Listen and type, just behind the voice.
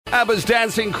ABBA's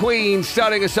Dancing Queen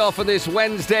starting us off on this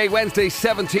Wednesday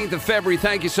 17th of February.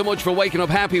 Thank you so much for waking up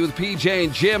happy with PJ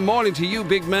and Jim. Morning to you,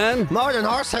 big man. Morning,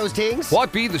 horse. How's things?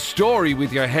 What be the story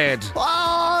with your head?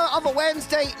 Oh, of a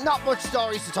Wednesday, not much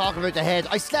stories to talk about the head.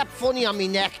 I slept funny on my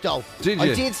neck, though. Did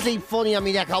you? I did sleep funny on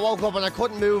my neck. I woke up and I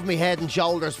couldn't move my head and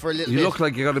shoulders for a little bit. You look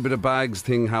like you got a bit of bags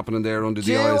thing happening there under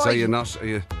the eyes. Are you not?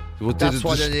 That's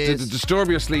what it is. Did it disturb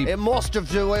your sleep? It must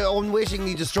have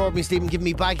unwittingly disturbed me sleep and given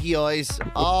me baggy eyes.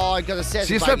 Oh, I got a set of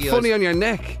baggy eyes. So you slept funny on your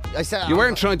neck? You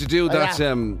weren't trying to do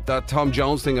that Tom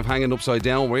Jones thing of hanging upside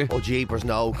down, were you? Oh, jeepers,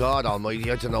 no. God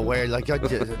almighty, I don't know where.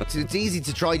 It's easy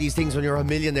to try these things when you're a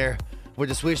millionaire. With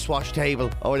a swish swash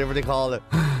table or whatever they call it.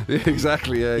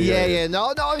 Exactly, yeah.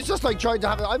 No, I was just like trying to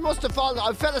have it. I must have fallen.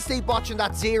 I fell asleep watching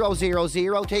that 000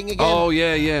 thing again. Oh,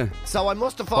 yeah. So I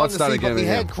must have fallen asleep with my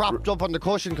head cropped up on the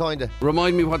cushion, kind of.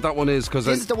 Remind me what that one is, because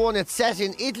this is the one that's set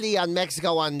in Italy and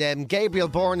Mexico, and Gabriel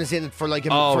Byrne is in it for like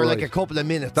a couple of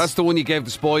minutes. That's the one you gave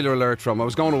the spoiler alert from. I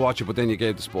was going to watch it, but then you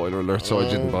gave the spoiler alert, so I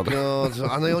didn't bother. God.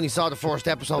 And I only saw the first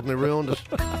episode and I ruined it.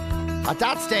 At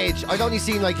that stage, I'd only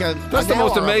seen like a. That's the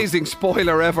most amazing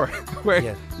spoiler ever,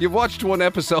 where you watched one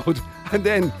episode and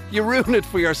then you ruin it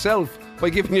for yourself by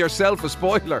giving yourself a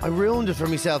spoiler. I ruined it for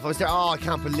myself. I was there, I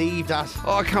can't believe that.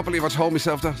 Oh, I can't believe I told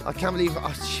myself that. I can't believe.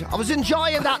 I was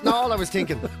enjoying that and all I was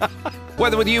thinking.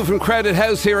 Weather with you from Crowded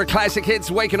House here at Classic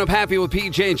Hits. Waking up happy with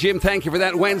PJ and Jim. Thank you for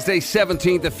that. Wednesday,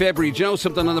 17th of February. Do you know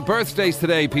something on the birthdays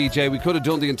today, PJ? We could have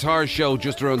done the entire show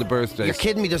just around the birthdays. You're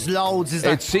kidding me, there's loads, is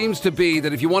there? It seems to be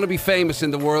that if you want to be famous in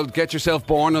the world, get yourself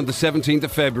born on the 17th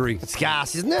of February. It's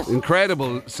gas, isn't it?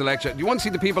 Incredible selection. Do you want to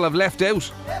see the people I've left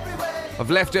out? I've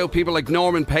left out people like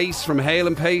Norman Pace from Hale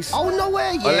and Pace. Oh, no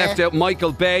way, yeah. I left out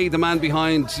Michael Bay, the man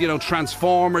behind,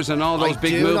 Transformers and all those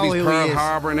big movies, Pearl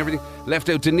Harbor and everything. Left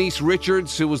out Denise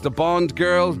Richards, who was the Bond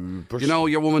girl.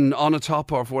 Your woman on a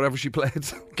top off, whatever she played.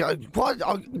 What?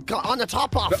 On a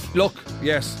top off? Look,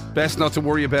 yes, best not to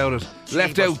worry about it.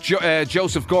 Left out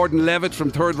Joseph Gordon-Levitt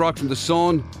from Third Rock from the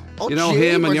Sun.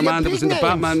 Him and your man that was in the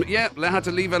Batman. Yeah, I had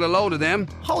to leave out a load of them.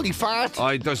 Holy fart.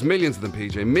 There's millions of them,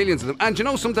 PJ. Millions of them. And you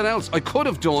know something else? I could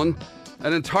have done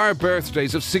an entire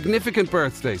birthdays of significant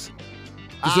birthdays.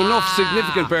 There's enough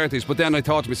significant birthdays. But then I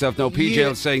thought to myself, no, PJ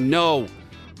will say, no,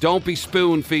 don't be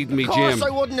spoon feeding me, Jim. Of course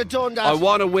I wouldn't have done that. I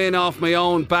want to win off my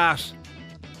own bat.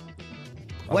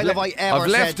 When have I ever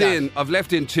said that? I've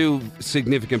left in two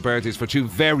significant birthdays for two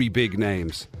very big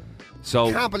names. So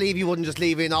I can't believe you wouldn't just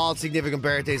leave in all significant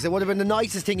birthdays. It would have been the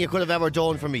nicest thing you could have ever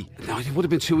done for me. No, it would have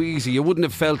been too easy. You wouldn't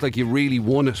have felt like you really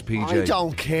won it, PJ. I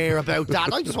don't care about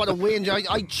that. I just want to win.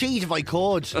 I'd cheat if I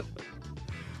could.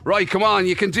 Right, come on,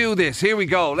 you can do this. Here we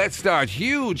go. Let's start.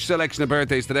 Huge selection of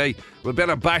birthdays today. We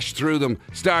better bash through them,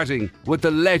 starting with the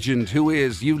legend who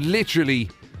is,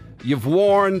 you've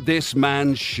worn this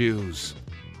man's shoes.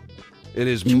 It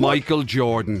is Michael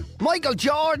Jordan. Michael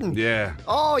Jordan? Yeah.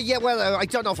 Oh, yeah, well, I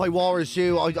don't know if I wore his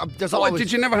shoe. Did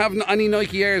you never have any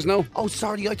Nike Airs, no? Oh,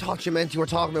 sorry, I thought you meant you were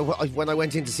talking about when I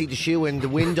went in to see the shoe in the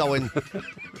window. And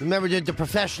remember the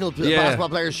professional basketball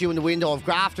player's shoe in the window of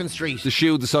Grafton Street? The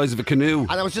shoe the size of a canoe.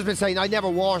 And I was just been saying, I never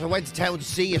wore it. I went to town to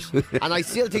see it. And I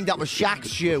still think that was Shaq's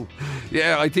shoe.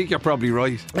 Yeah, I think you're probably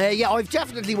right. I've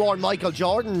definitely worn Michael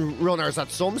Jordan runners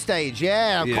at some stage.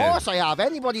 Yeah, of course I have.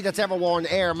 Anybody that's ever worn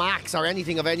Air Max or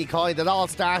anything of any kind, it all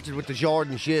started with the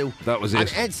Jordan shoe. That was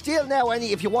it. And still now,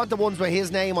 if you want the ones with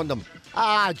his name on them,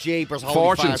 jeepers, holy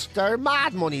fortunes. Fast. They're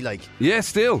mad money, like. Yeah,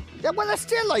 still. Yeah, well, it's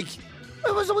still like.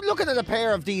 I was looking at a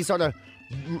pair of these sort of.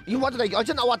 I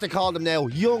don't know what they call them now.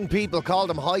 Young people call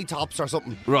them high tops or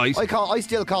something. Right. I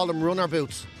still call them runner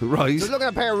boots. Right. So looking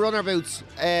at a pair of runner boots,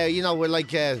 with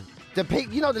like the pig,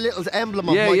 the little emblem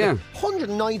of Michael.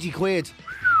 190 quid.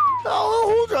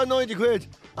 Oh, 190 quid.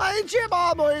 Hey, Jim,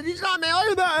 he's not me.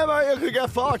 I bet I could get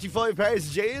 45 pairs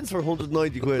of jeans for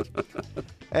 190 quid.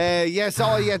 They're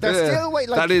still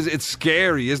waiting. Like, it's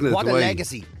scary, isn't it? What a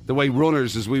legacy. The way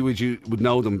runners, as we would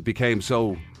know them, became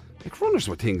so. Like, runners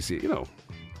were things,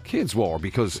 kids wore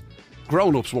because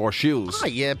grown-ups wore shoes. Ah,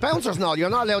 yeah, bouncers and all. You're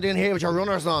not allowed in here with your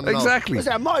runners on. Exactly.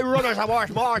 Listen, my runners are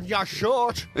worth more than your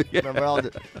shirt. Remember all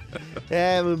the...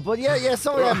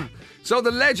 So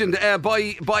the legend,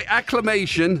 by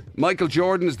acclamation, Michael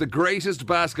Jordan is the greatest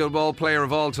basketball player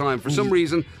of all time. For some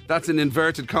reason, that's in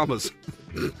inverted commas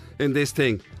in this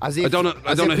thing. As if, I don't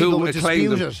know who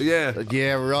acclaimed him. Yeah.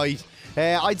 Yeah, right.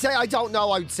 I'd say, I don't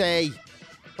know, I'd say,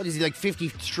 what is he, like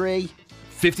 53?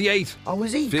 58. Oh,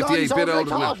 is he? 58, God, he's bit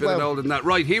older than that.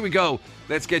 Right, here we go.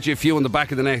 Let's get you a few on the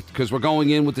back of the neck because we're going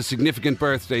in with the significant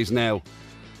birthdays now.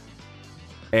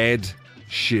 Ed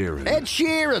Sheeran. Ed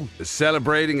Sheeran. Is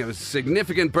celebrating a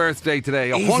significant birthday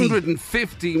today.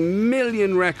 150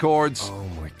 million records. Oh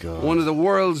my God. One of the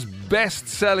world's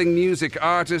best-selling music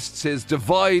artists, his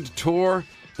Divide tour,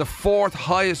 the 4th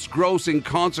highest grossing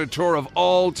concert tour of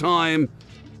all time.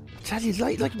 Tell you,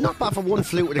 like not bad for one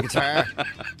flute with a guitar. Do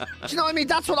you know what I mean?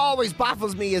 That's what always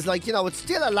baffles me. Is like, it's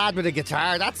still a lad with a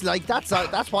guitar. That's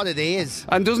what it is.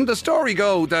 And doesn't the story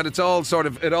go that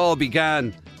it all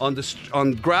began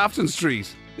on Grafton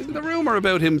Street? Isn't the rumour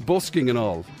about him busking and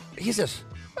all? Is it?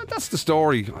 That's the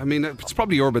story. I mean, it's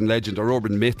probably urban legend or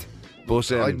urban myth. But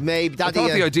maybe I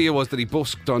thought the idea was that he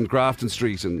busked on Grafton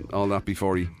Street and all that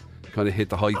before he kind of hit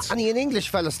the heights. And he an English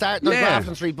fella starting on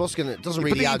Grafton Street busking, it doesn't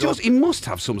really add up. He must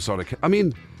have some sort of... I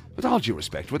mean, with all due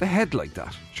respect, with a head like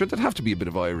that, sure, there'd have to be a bit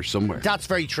of Irish somewhere. That's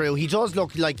very true. He does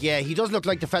look like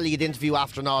the fella you'd interview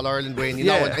after an All-Ireland win,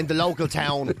 know, in the local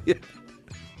town. Yeah.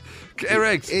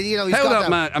 Correct. He's how got that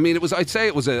man? I mean, I'd say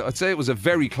it was a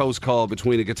very close call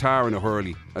between a guitar and a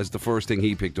hurley as the first thing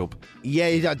he picked up.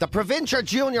 Yeah, the Provincia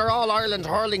Junior All-Ireland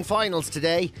hurling finals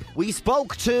today. We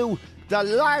spoke to the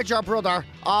larger brother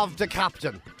of the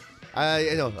captain.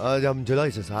 I'm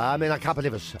delighted. I can't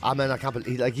believe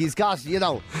it. Like, he's got,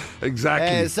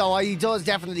 Exactly. So he does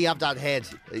definitely have that head.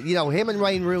 Him and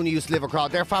Wayne Rooney used to live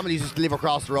across. Their families used to live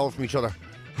across the road from each other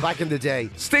back in the day.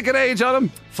 Stick an age on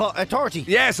him. 30.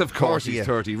 Yes, of course, 30, he's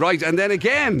 30. Right, and then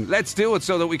again, let's do it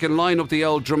so that we can line up the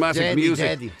old dramatic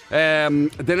music. The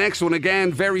next one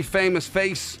again, very famous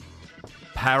face,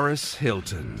 Paris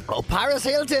Hilton. Oh, Paris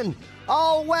Hilton.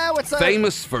 Oh, wow, it's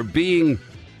famous for being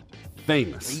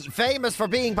famous. Famous for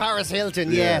being Paris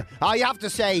Hilton, yeah. I have to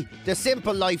say, the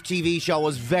Simple Life TV show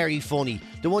was very funny.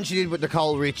 The one she did with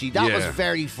Nicole Richie, that was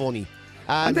very funny.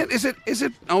 And then is it?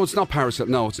 Oh, it's not Paris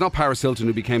Hilton. No, it's not Paris Hilton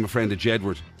who became a friend of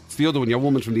Jedward. It's the other one, your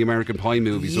woman from the American Pie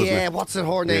movies, wasn't it? Yeah, what's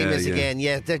her name again?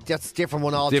 Yeah, that's a different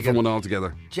one altogether. Different one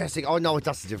altogether. Jessica, oh no,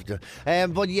 that's a different one.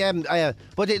 And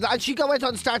she went on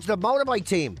and started the motorbike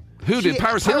team. Who did?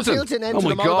 Paris Hilton? Paris Hilton entered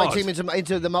the motorbike team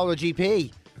into the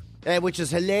MotoGP. Which is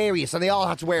hilarious, and they all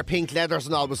had to wear pink leathers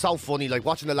and all. It was so funny, like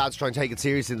watching the lads try and take it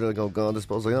seriously. They're like, "Oh God, I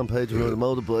suppose I am paid to ride a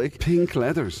motorbike." Pink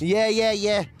leathers.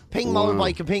 Yeah. Pink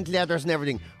motorbike and pink leathers and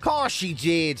everything. Of course she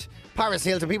did. Paris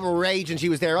Hilton, people were raging she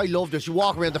was there. I loved her. She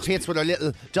walked around the pits with her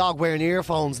little dog wearing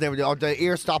earphones and everything, or the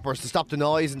ear stoppers to stop the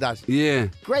noise and that. Yeah.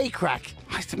 Great crack.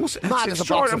 I'm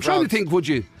trying to think, would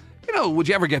you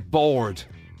ever get bored?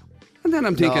 And then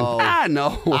I'm thinking,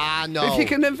 no. No.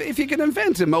 If you can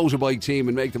invent a motorbike team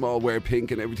and make them all wear pink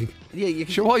and everything,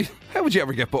 how would you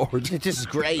ever get bored? This is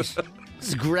great. This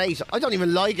is great. I don't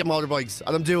even like motorbikes,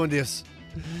 and I'm doing this.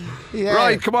 Yeah.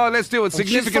 Right, come on, let's do it.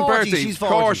 Significant birthday. She's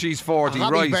 40. Of course, she's 40.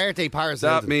 Happy birthday, Paris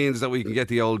Hilton. That means that we can get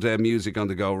the old music on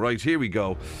the go. Right, here we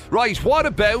go. Right, what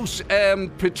about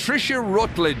Patricia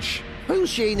Rutledge? Who's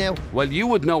she now? Well, you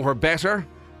would know her better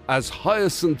as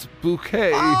Hyacinth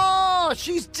Bouquet. Oh,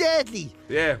 she's deadly.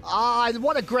 Yeah. Ah,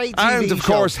 what a great TV And, of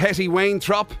course, Hetty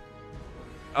Waintrop.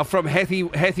 From Hetty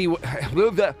Waintrop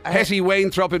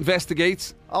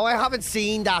Investigates. Oh, I haven't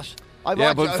seen that.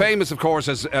 But famous, of course,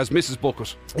 as Mrs.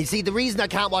 Bucket. You see, the reason I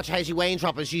can't watch Hetty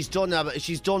Waintrop is she's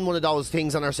done one of those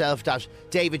things on herself that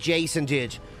David Jason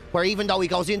did, where even though he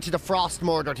goes into the Frost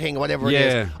murder thing or whatever it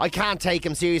is, I can't take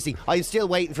him seriously. I'm still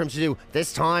waiting for him to do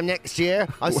this time next year.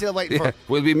 I'm still waiting for...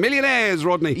 We'll be millionaires,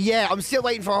 Rodney. Yeah, I'm still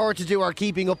waiting for her to do her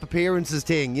keeping up appearances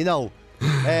thing, The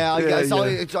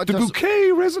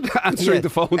Bouquet resident answering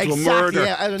the phone to a murder.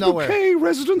 Yeah, out of nowhere. Bouquet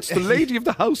residence, the lady of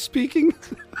the house speaking.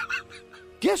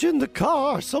 Get in the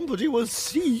car, somebody will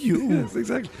see you. Yes,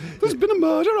 exactly. There's been a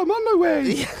murder, I'm on my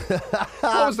way.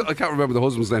 I can't remember the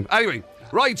husband's name. Anyway,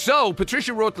 right, so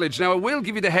Patricia Rutledge. Now, I will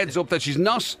give you the heads up that she's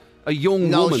not a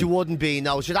young woman. No, she wouldn't be.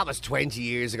 No, that was 20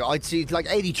 years ago. I'd see like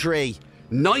 83.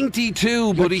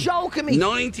 92, buddy. You're joking me.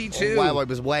 92. Oh, wow, I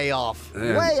was way off.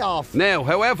 Way off. Now,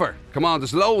 however, come on,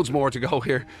 there's loads more to go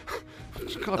here.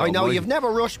 God I know, you've never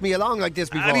rushed me along like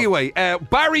this before. Anyway,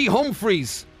 Barry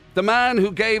Humphries, the man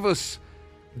who gave us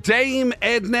Dame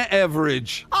Edna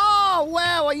Everage. Oh,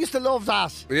 wow, I used to love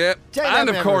that. Yeah, and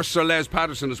of course Sir Les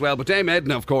Patterson as well, but Dame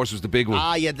Edna, of course, was the big one.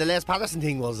 Ah, yeah, the Les Patterson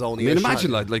thing was only imagine,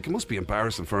 like, it must be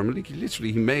embarrassing for him. Like,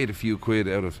 he made a few quid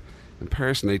out of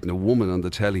impersonating a woman on the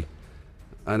telly.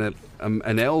 And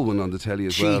an Elwyn on the telly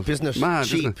as well. Cheap, isn't it? Mad,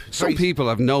 cheap. Isn't it? Some people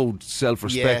have no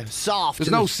self-respect. Yeah, soft.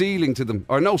 There's no ceiling to them,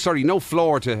 or no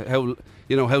floor to how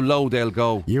low they'll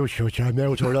go. You shut your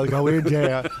mouth or I'll go in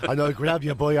there and I'll grab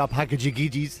you by a package of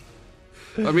giddies.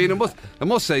 I mean, I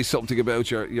must say something about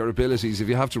your abilities if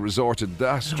you have to resort to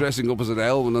that, dressing up as an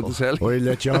Elwyn on the telly. I'll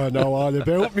let you know all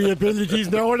about me abilities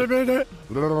now in a minute.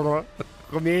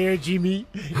 Come here, Jimmy.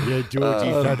 You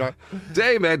dirty feather.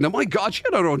 Dame Edna, my God, she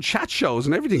had her own chat shows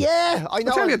and everything. Yeah, I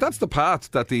know. I tell you, that's the path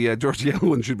that the Dirty L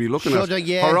one should be looking at.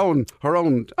 Yeah. Her own.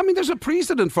 I mean, there's a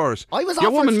precedent for it. I was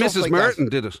Your woman, offered Mrs. stuff like Merton,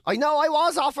 that. did it. I know. I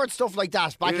was offered stuff like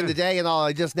that back in the day, and all.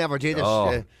 I just never did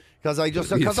it. Because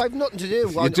I've nothing to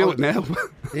do. You do it now.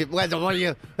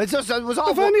 It's just, it was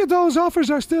awful. If any of those offers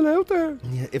are still out there.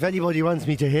 Yeah, if anybody wants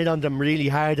me to hit on them really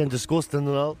hard and disgusting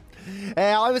and all,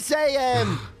 I would say.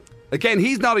 Again,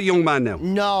 he's not a young man now.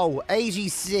 No,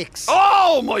 86.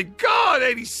 Oh my God,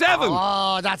 87.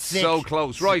 Oh, that's sick. So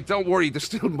close. Right, don't worry. There's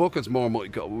still buckets more. My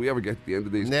God, will we ever get to the end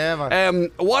of these? Never.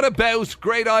 What about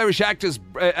great Irish actress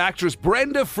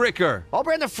Brenda Fricker? Oh,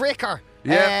 Brenda Fricker.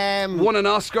 Yeah, won an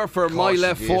Oscar for My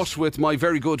Left Foot with my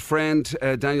very good friend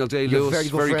Daniel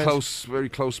Day-Lewis. Very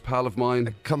close pal of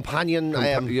mine. Companion.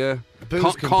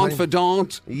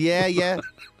 Confidant. Yeah.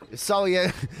 So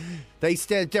yeah,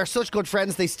 they're such good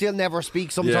friends. They still never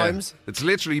speak sometimes. Yeah. It's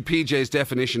literally PJ's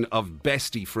definition of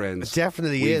bestie friends. It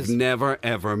definitely We've is. never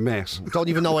ever met. Don't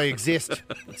even know I exist.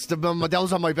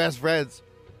 Those are my best friends.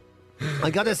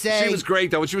 I gotta say, she was great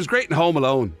though. She was great in Home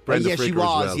Alone. Brenda yeah, Fricker she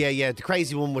was. As well. Yeah, the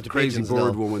crazy one with the crazy pigeons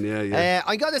bird woman. Yeah.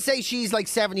 I gotta say, she's like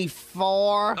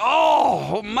 74.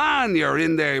 Oh man, you're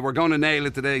in there. We're going to nail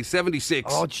it today.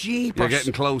 76. Oh jeepers!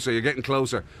 You're getting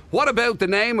closer. What about the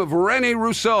name of Rene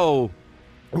Rousseau?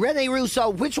 Rene Russo,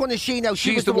 which one is she now?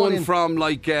 She's the one from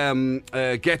like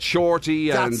Get Shorty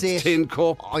and Tin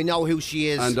Cup. I know who she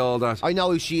is. And all that. I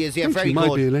know who she is, yeah, very she good.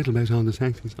 Might be a little bit on the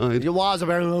sexy side. It was a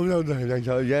very...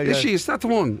 Yeah. Is she? Is that the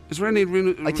one? Is Rene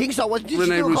Rousseau? I think so. Did she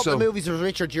do a couple of movies with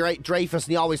Richard Dreyfuss,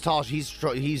 and he always thought he's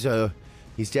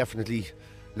definitely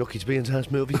lucky to be in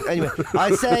such movies. Anyway,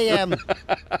 I'd say...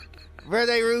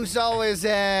 Rene Russo is...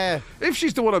 if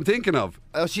she's the one I'm thinking of.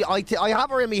 I have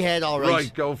her in my head, all right.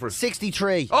 Right, go for it.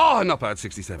 63. Oh, not bad,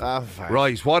 67.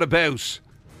 Right, what about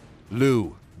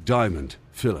Lou Diamond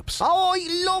Phillips? Oh,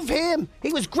 I love him.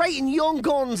 He was great in Young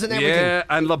Guns and everything. Yeah,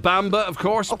 and La Bamba, of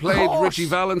course. Played Richie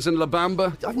Valens in La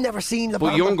Bamba. I've never seen La Bamba.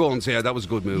 But Young Guns, yeah, that was a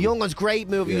good movie. Young Guns, great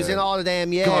movie. He was in all of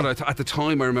them, yeah. God, at the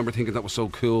time I remember thinking that was so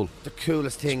cool. The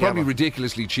coolest thing It's probably ever.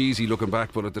 ridiculously cheesy looking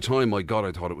back, but at the time, my God,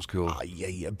 I thought it was cool. Oh,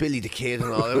 yeah, Billy the Kid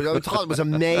and all. I thought it was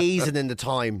amazing in the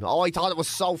time. Oh, I thought it was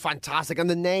so fantastic. And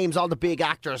the names, all the big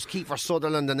actors, Kiefer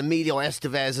Sutherland and Emilio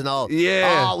Estevez and all.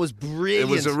 Yeah. Oh, it was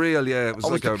brilliant. It was a real, it was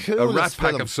like a rat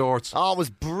pack of sorts. Oh, it was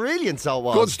brilliant, so it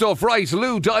was. Good stuff. Right,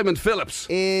 Lou Diamond Phillips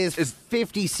is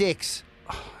 56.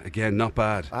 Again, not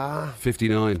bad.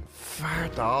 59.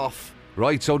 Fart off.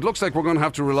 Right, so it looks like we're going to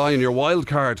have to rely on your wild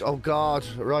card. Oh, God,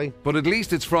 right. But at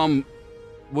least it's from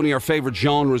one of your favourite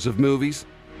genres of movies.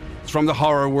 It's from the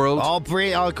horror world. Oh,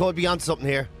 brilliant. Oh, I could be on something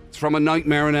here. It's from A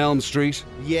Nightmare on Elm Street.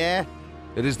 Yeah.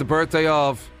 It is the birthday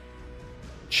of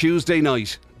Tuesday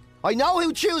Night. I know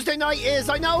who Tuesday Night is.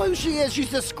 I know who she is. She's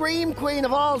the Scream Queen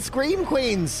of all Scream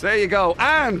Queens. There you go.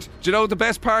 And do you know what the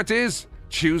best part is?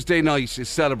 Tuesday Night is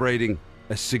celebrating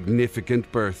a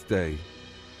significant birthday.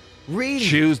 Really?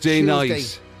 Tuesday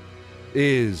night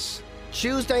is...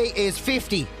 Tuesday is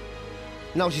 50.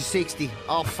 No, she's 60.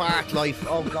 Oh, fart life.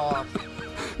 Oh, God.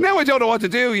 Now I don't know what to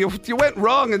do. You went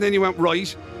wrong and then you went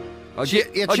right.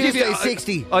 Tuesday is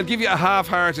 60. I'll give you a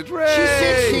half-hearted. She's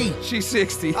 60. She's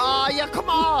 60. Ah, yeah, come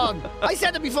on. I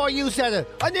said it before you said it.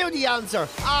 I knew the answer.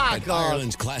 God.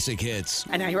 Ireland's classic hits.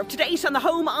 And now you're up to date on the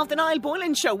home of the Niall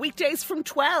Boylan Show, weekdays from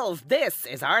 12. This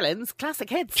is Ireland's classic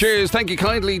hits. Cheers. Thank you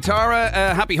kindly, Tara.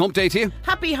 Happy hump day to you.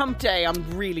 Happy hump day.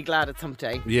 I'm really glad it's hump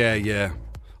day. Yeah.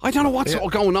 I don't know what's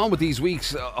going on with these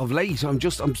weeks of late. I'm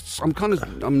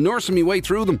nursing my way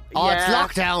through them. Oh, it's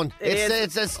lockdown.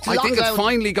 It's lockdown. I think it's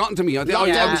finally gotten to me.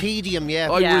 Lockdown tedium, yeah.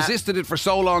 I resisted it for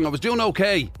so long. I was doing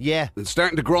okay. Yeah. It's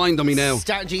starting to grind on me now.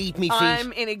 Starting to eat me feet.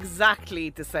 I'm in exactly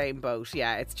the same boat,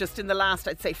 yeah. It's just in the last,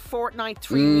 I'd say, fortnight,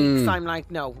 3 weeks, I'm like,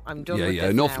 no, I'm done with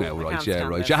this enough now.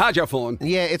 Right. You had your fun.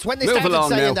 Yeah, it's when they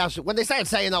started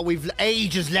saying that, we've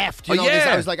ages left. You know,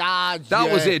 I was like,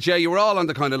 that was it, yeah. You were all on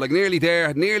the kind of like nearly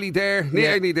there. Nearly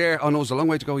there. Oh no, it's a long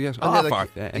way to go yet. It'll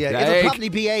probably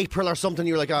be April or something.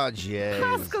 You're like, jeez.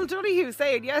 Pascal Donoghue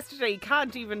saying yesterday,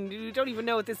 you don't even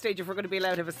know at this stage if we're going to be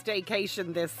allowed to have a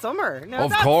staycation this summer. No,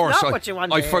 of course. Not what you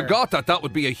want I forgot that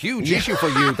would be a huge issue for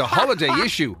you, the holiday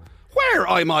issue. Where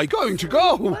am I going to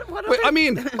go? What Wait, I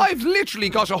mean, I've literally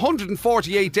got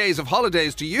 148 days of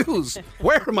holidays to use.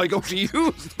 Where am I going to use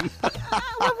them?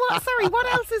 Sorry,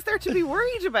 what else is there to be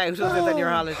worried about other than your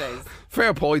holidays?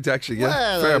 Fair point, actually. Yeah,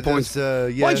 Well, fair point.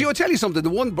 yeah. Mind you, I'll tell you something. The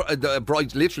one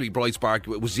bright spark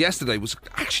was yesterday. Was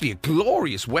actually a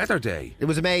glorious weather day. It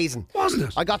was amazing. Wasn't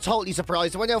it? I got totally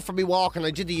surprised. I went out for me walk and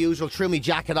I did the usual, threw me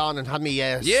jacket on and had me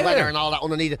sweater and all that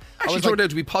underneath it. I Actually was turned out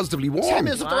to be positively warm. 10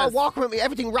 minutes after I was walking with me,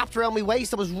 everything wrapped around my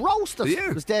waist. I was roasted. Yeah.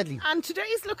 It was deadly. And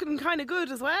today's looking kind of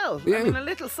good as well. Yeah. I mean, a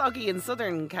little soggy in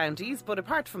southern counties, but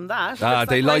apart from that,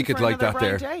 They like it for like that another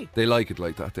there. bright day. They like it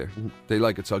like that there. They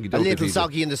like it soggy. A Don't little get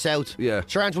soggy in the south. Yeah.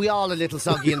 Sure, aren't we all a little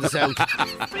soggy in the south?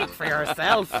 Speak for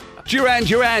yourself.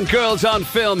 Duran, Girls on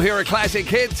Film here at Classic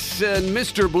Hits, and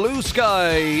Mr. Blue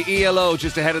Sky, ELO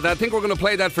just ahead of that. I think we're going to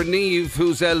play that for Niamh,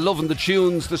 who's loving the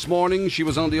tunes this morning. She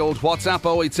was on the old WhatsApp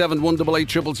 087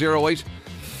 188 0008.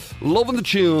 Loving the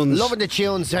tunes. Loving the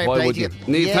tunes. Sorry, Why played would you? you.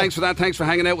 Niamh, Yeah. thanks for that. Thanks for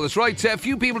hanging out with us. Right, a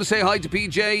few people to say hi to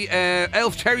PJ.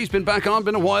 Elf Terry's been back on.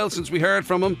 Been a while since we heard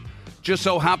from him. Just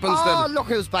so happens Oh, that look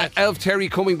who's back. Elf Terry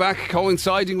coming back,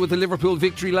 coinciding with the Liverpool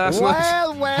victory last night.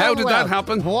 Well, How did that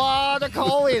happen? What a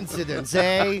coincidence,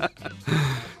 eh?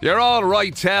 You're all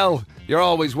right, Tell. You're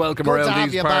always welcome Good around to have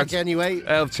these you parts. back anyway.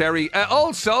 Elf Terry.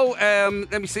 Also,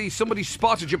 let me see. Somebody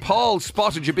spotted you. Paul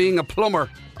spotted you being a plumber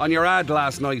on your ad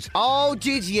last night. Oh,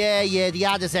 did yeah. The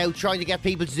ad is out trying to get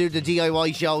people to do the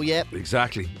DIY show, yeah.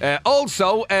 Exactly.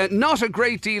 Also, not a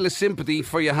great deal of sympathy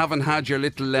for you having had your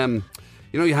little,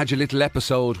 you had your little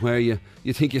episode where you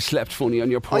think you slept funny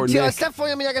on your poor I neck. slept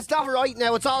funny. I mean, I can stop right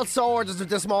now. It's all sore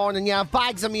this morning. Yeah,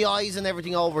 bags on my eyes and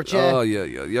everything over it, yeah. Oh, yeah.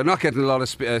 You're not getting a lot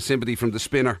of sympathy from the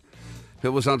spinner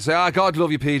who was on to say, God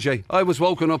love you, PJ. I was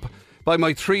woken up by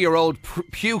my 3-year-old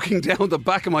puking down the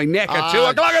back of my neck at 2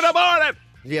 o'clock in the morning.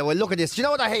 Yeah, well, look at this. Do you know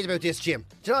what I hate about this, Jim?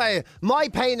 Do you know, my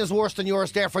pain is worse than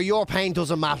yours, therefore your pain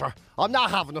doesn't matter. I'm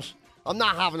not having it.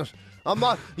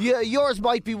 Yours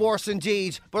might be worse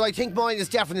indeed, but I think mine is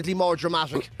definitely more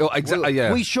dramatic. Oh, exactly,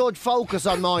 yeah. We should focus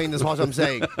on mine, is what I'm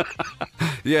saying.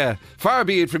 Yeah, far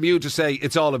be it from you to say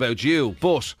it's all about you,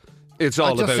 but it's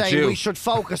all I'm just about saying you. we should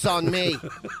focus on me.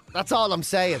 That's all I'm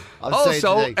saying.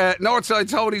 Also, Northside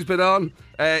Tony's been on.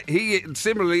 He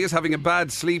similarly is having a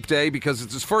bad sleep day because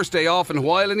it's his first day off in a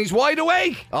while and he's wide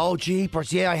awake. Oh,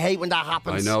 jeepers. Yeah, I hate when that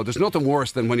happens. I know. There's nothing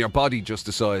worse than when your body just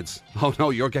decides, oh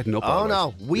no, you're getting up. Oh, all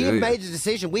no. right. We have made a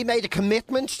decision. We made a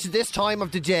commitment to this time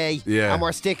of the day. Yeah. And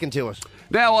we're sticking to it.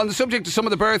 Now, on the subject of some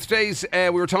of the birthdays, we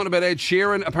were talking about Ed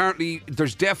Sheeran. Apparently,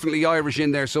 there's definitely Irish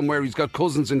in there somewhere. He's got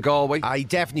cousins in Galway. I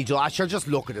definitely do. I sure just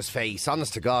look at his face,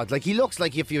 honest to God. Like, he looks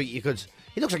like if you could...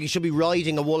 He looks like he should be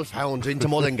riding a wolfhound into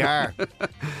Mullingar.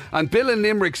 And Bill in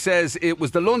Limerick says it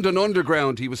was the London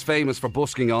Underground he was famous for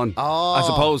busking on, as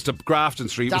opposed to Grafton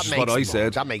Street, which is what I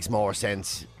said. That makes more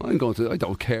sense. I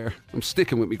don't care. I'm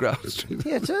sticking with me Grafton Street.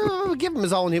 Yeah, we'll give him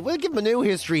his own... We'll give him a new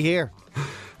history here.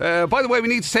 By the way, we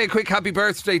need to say a quick happy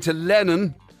birthday to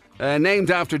Lennon, named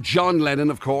after John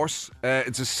Lennon, of course.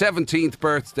 It's his 17th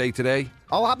birthday today.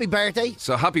 Oh, happy birthday.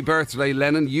 So happy birthday,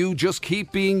 Lennon. You just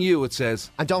keep being you, it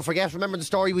says. And don't forget, remember the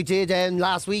story we did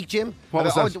last week, Jim? What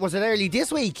was that? Was it early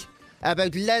this week?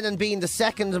 About Lennon being the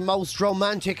second most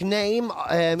romantic name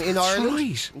in Ireland.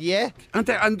 Right. Yeah.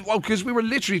 And because we were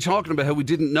literally talking about how we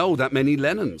didn't know that many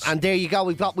Lennons. And there you go.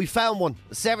 We found one.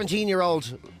 A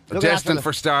 17-year-old. Destined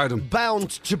for stardom. Bound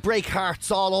to break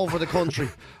hearts all over the country.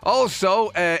 Also,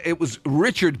 it was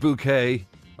Richard Bouquet,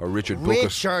 or Richard Bucket.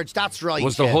 Richard, that's right.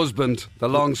 Was the husband, the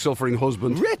long-suffering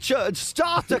husband. Richard,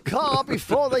 start the car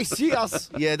before they see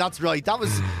us. Yeah, that's right.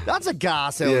 That's a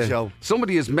gas out show.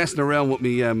 Somebody is messing around with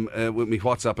me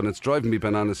WhatsApp and it's driving me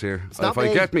bananas here. not If I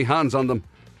me. get my hands on them,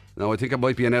 no, I think I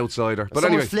might be an outsider. But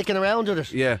Someone's anyway. flicking around with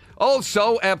it. Yeah.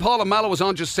 Also, Paula Mallow was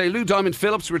on just to say Lou Diamond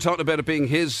Phillips. We were talking about it being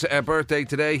his birthday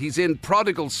today. He's in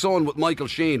Prodigal Son with Michael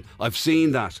Sheen. I've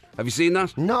seen that. Have you seen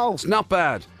that? No. It's not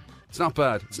bad. It's not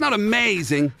bad. It's not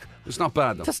amazing. It's not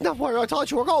bad though. That's not where I thought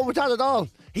you were going with that at all.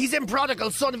 He's in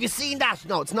Prodigal Son. Have you seen that?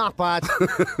 No, it's not bad.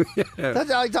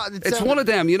 It's one of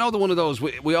them. You know, one of those.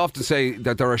 We often say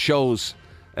that there are shows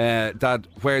that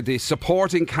where the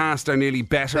supporting cast are nearly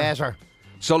better.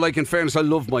 So, like, in fairness, I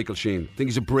love Michael Sheen. I think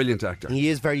he's a brilliant actor. He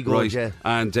is very good, right. yeah.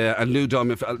 And Lou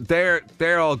Diamond,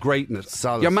 they're all great in it.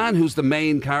 Solid. Your man who's the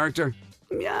main character,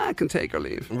 yeah, I can take or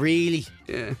leave. Really?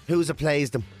 Yeah. Who's it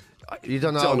plays them? You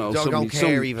don't know. Don't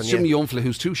care even. Some young fella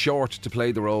who's too short to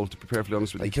play the role, to be perfectly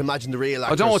honest with you. I can imagine the real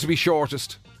actors. I don't want to be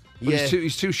shortest. But Yeah.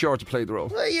 he's too short to play the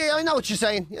role. Yeah, I know what you're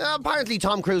saying. Apparently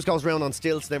Tom Cruise goes around on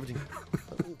stilts and everything.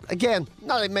 Again,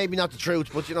 maybe not the truth,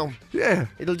 but you know, Yeah.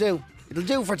 it'll do. It'll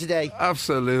do for today.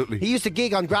 Absolutely. He used to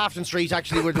gig on Grafton Street,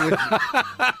 actually, is what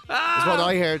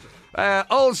I heard.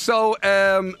 Also,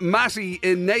 Matty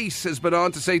in Nace has been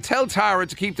on to say, tell Tara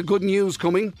to keep the good news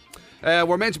coming.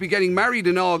 We're meant to be getting married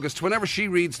in August. Whenever she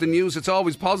reads the news, it's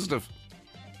always positive.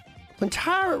 When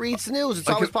Tara reads the news, it's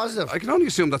always positive. I can only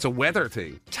assume that's a weather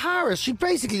thing. Tara, she's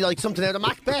basically like something out of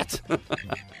Macbeth.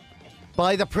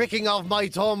 By the pricking of my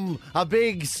thumb, a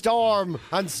big storm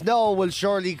and snow will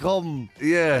surely come.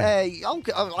 Yeah.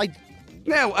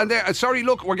 Now, and sorry,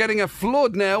 look, we're getting a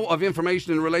flood now of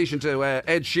information in relation to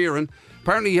Ed Sheeran.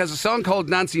 Apparently he has a song called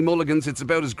Nancy Mulligan's. It's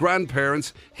about his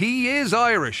grandparents. He is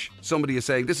Irish, somebody is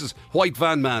saying. This is White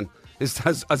Van Man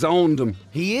has owned him.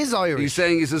 He is Irish. He's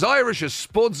saying he's as Irish as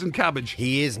spuds and cabbage.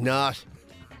 He is not.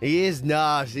 He is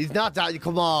not. He's not that.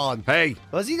 Come on. Hey,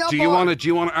 was he not do you want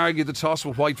to argue the toss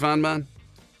with White Van Man?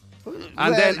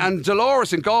 And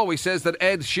Dolores in Galway says that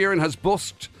Ed Sheeran has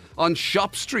busked on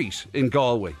Shop Street in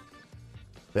Galway.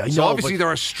 So obviously there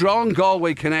are strong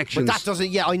Galway connections. But that doesn't,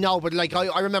 yeah, I know, but like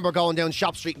I remember going down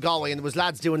Shop Street in Galway and there was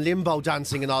lads doing limbo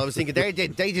dancing and all. I was thinking they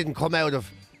didn't come out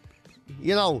of,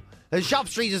 Shop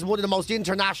Street is one of the most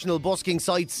international busking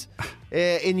sites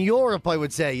in Europe, I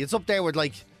would say. It's up there with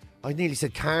like, I nearly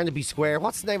said Carnaby Square.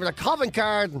 What's the name of it? Covent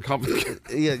Garden.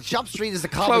 Yeah, Shop Street is the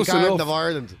Covent Garden of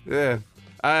Ireland. Yeah.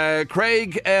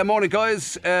 Craig, morning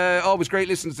guys. Always great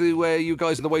listening to you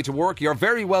guys on the way to work. You're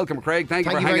very welcome, Craig. Thank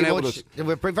you for hanging out with us.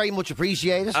 We very much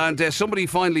appreciate it. And somebody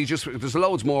finally there's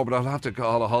loads more, but I'll have to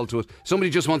call a halt to it.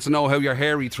 Somebody just wants to know how your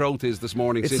hairy throat is this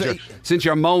morning since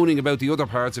you're moaning about the other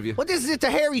parts of you. Well, this is it, the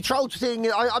hairy throat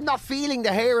thing. I'm not feeling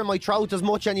the hair in my throat as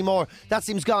much anymore. That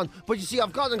seems gone. But you see,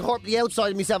 I've gone and hurt the outside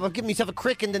of myself. I've given myself a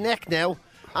crick in the neck now.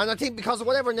 And I think because of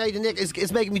whatever now the neck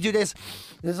is making me do this,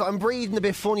 I'm breathing a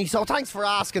bit funny. So thanks for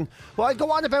asking. Well, I'll go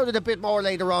on about it a bit more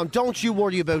later on. Don't you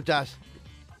worry about that.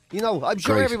 I'm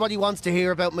sure everybody wants to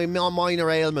hear about my minor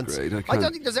ailments. Great, I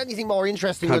don't think there's anything more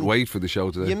interesting. Can't wait for the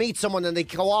show today. You meet someone and they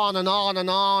go on and on and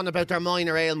on about their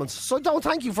minor ailments. So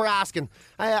thank you for asking.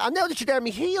 And now that you're there, my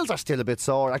heels are still a bit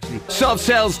sore, actually. Soft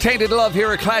Cells, Tainted Love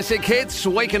here at Classic Hits.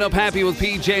 Waking up happy with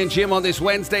PJ and Jim on this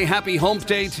Wednesday. Happy hump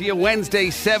day to you. Wednesday,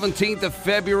 17th of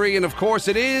February. And of course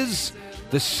it is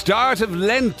the start of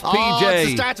Lent, PJ. Oh, it's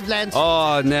the start of Lent.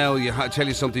 Oh, now, I tell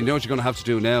you something. You know what you're going to have to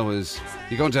do now is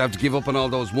you're going to have to give up on all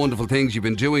those wonderful things you've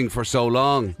been doing for so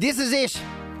long. This is it.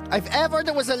 If ever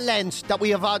there was a Lent that we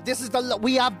have had,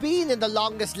 we have been in the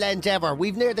longest Lent ever.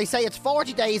 They say it's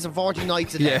 40 days and 40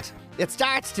 nights of Lent. It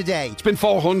starts today. It's been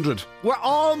 400. We're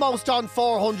almost on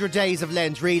 400 days of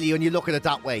Lent, really, when you look at it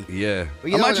that way. Yeah.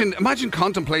 Imagine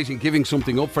contemplating giving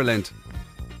something up for Lent.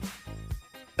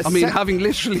 Having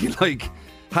literally,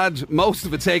 had most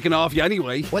of it taken off you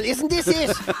anyway. Well, isn't this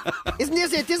it? Isn't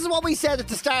this it? This is what we said at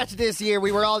the start of this year.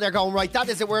 We were all there going, right, that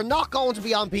is it. We're not going to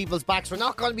be on people's backs. We're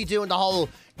not going to be doing the whole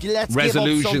let's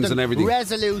resolutions give up something. And everything.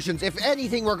 Resolutions. If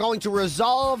anything, we're going to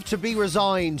resolve to be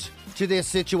resigned to this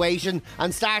situation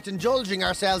and start indulging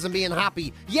ourselves and being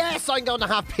happy. Yes, I'm going to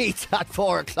have pizza at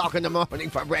 4 o'clock in the morning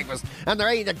for breakfast, and there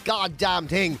ain't a goddamn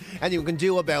thing anyone can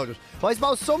do about it. But I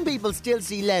suppose some people still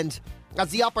see Lent as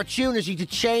the opportunity to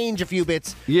change a few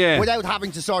bits without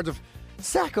having to sort of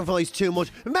sacrifice too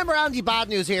much. Remember Andy Bad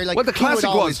News here? Well, the classic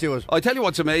was. Do it. I tell you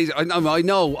what's amazing. I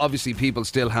know, obviously, people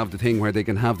still have the thing where they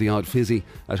can have the odd fizzy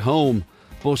at home.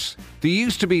 But there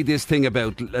used to be this thing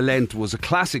about Lent was a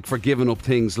classic for giving up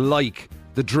things like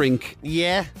the drink.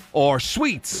 Yeah. Or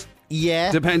sweets.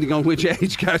 Yeah. Depending on which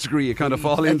age category you kind of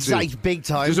fall into. It's like big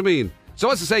time. Do you know what I mean? So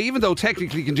as to say, even though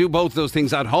technically you can do both of those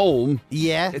things at home,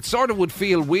 it sort of would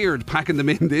feel weird packing them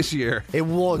in this year. It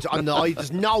would.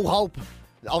 There's no hope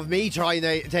of me trying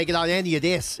to take it on any of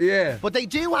this. Yeah. But they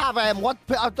do have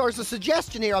there's a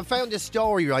suggestion here. I found this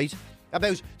story, right,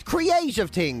 about creative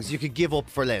things you could give up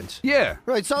for Lent. Yeah.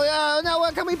 Right, so now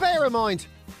can we bear in mind,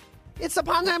 it's a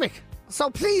pandemic. So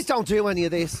please don't do any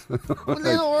of this.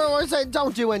 We're saying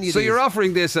don't do any of this. So you're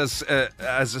offering this as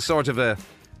a sort of a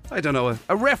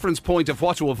reference point of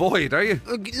what to avoid, are you?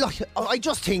 Look, I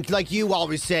just think, like you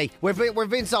always say, we've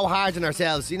been so hard on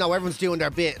ourselves. Everyone's doing their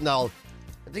bit and all.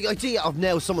 The idea of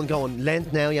now someone going,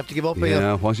 Lent now, you have to give up.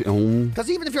 Yeah, because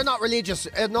even if you're not religious,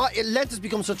 Lent has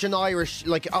become such an Irish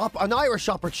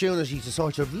opportunity to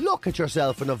sort of look at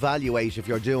yourself and evaluate if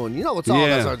you're doing, it's all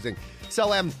that sort of thing.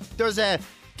 So there's a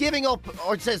giving up,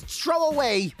 or it says throw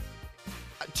away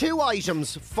 2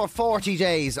 items for 40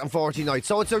 days and 40 nights.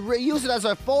 So use it as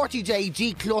a 40-day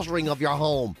decluttering of your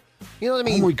home. You know what I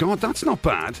mean? Oh my God, that's not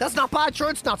bad. That's not bad, sure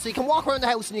it's not. So you can walk around the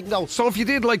house and you can go. So if you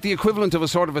did like the equivalent of a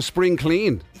sort of a spring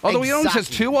clean, although he only says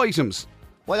 2 items.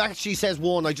 Well, actually says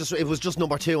 1. It was just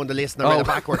number 2 on the list, and I read it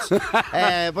backwards.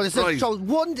 But it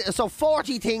says so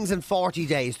 40 things in 40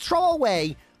 days. Throw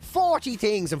away 40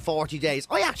 things in 40 days.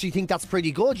 I actually think that's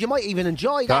pretty good. You might even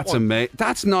enjoy that. That's amazing.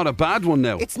 That's not a bad one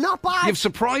now. It's not bad. You've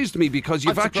surprised me because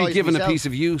you've actually given a piece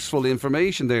of useful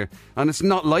information there, and it's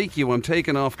not like you. I'm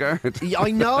taken off guard. Yeah,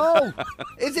 I know.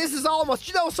 This is almost,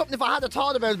 something, if I had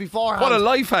thought about it beforehand. What a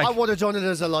life hack. I would have done it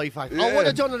as a life hack. Yeah. I would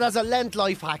have done it as a Lent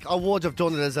life hack. I would have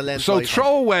done it as a Lent life hack. So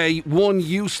throw away one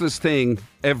useless thing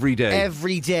every day.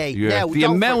 Every day. Yeah. Now, the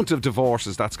amount of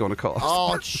divorces that's going to cost.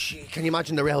 Oh, gee, can you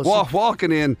imagine the real...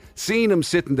 Walking in, seeing him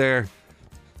sitting there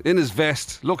in his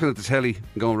vest, looking at the telly,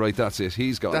 and going, right, that's it.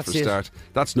 He's gone for a start.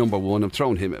 That's number 1. I'm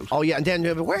throwing him out. Oh, yeah, and then,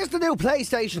 where's the new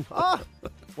PlayStation? Oh,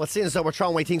 well, seeing as though we're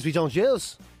throwing away things we don't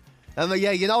use.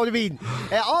 Yeah, you know what I mean.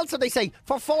 Also, they say,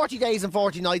 for 40 days and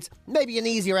 40 nights, maybe an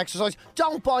easier exercise,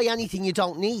 don't buy anything you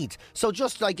don't need. So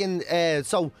just like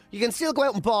so you can still go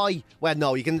out and buy, well,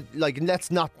 no, you can, let's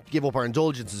not give up our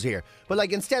indulgences here.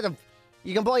 But instead of,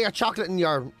 you can buy your chocolate and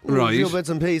your few bits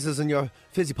and pieces and your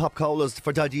fizzy pop colas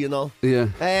for daddy and all. Yeah.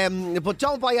 But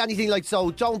don't buy anything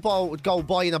don't go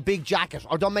buying a big jacket,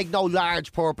 or don't make no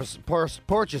large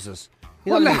purchases.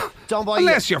 You know what I mean? Don't buy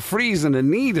unless you're freezing and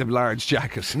need a large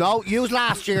jacket. No, use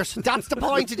last year's. That's the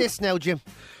point of this now, Jim.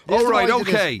 Oh, right,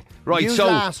 okay. Right, use so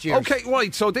last year's. Okay,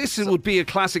 right. So this would be a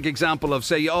classic example of,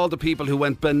 say, all the people who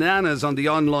went bananas on the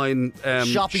online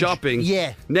shopping.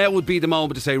 Yeah. Now would be the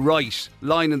moment to say, right,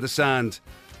 line in the sand.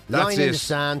 That's line in the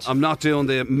sand. I'm not doing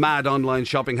the mad online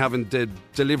shopping, having the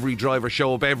delivery driver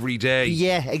show up every day.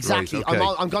 Yeah, exactly. Right,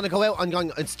 okay. I'm going to go out. I'm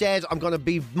going to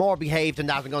be more behaved than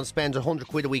that. I'm going to spend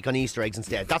 £100 a week on Easter eggs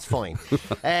instead. That's fine.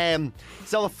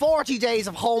 So 40 days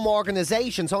of home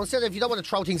organisation. So instead of, if you don't want to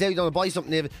throw things out, you don't want to buy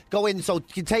something, go in. So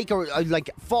you take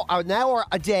an hour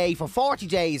a day for 40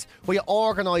 days where you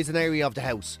organise an area of the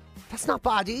house. That's not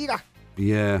bad either.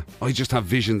 Yeah, I just have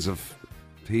visions of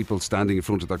people standing in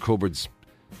front of their cupboards,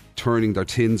 turning their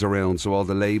tins around so all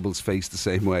the labels face the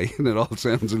same way, and it all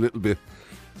sounds a little bit...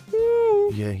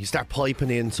 Yeah, you start piping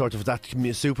in sort of that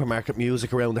supermarket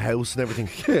music around the house and everything.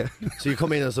 Yeah. So you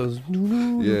come in and says...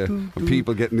 Yeah, and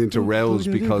people getting into rows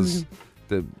because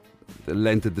the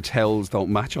length of the towels don't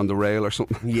match on the rail or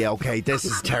something. Yeah, okay, this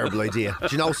is a terrible idea. Do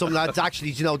you know, some lads,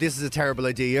 actually, this is a terrible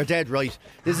idea. You're dead right.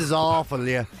 This is awful,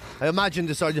 yeah. I imagine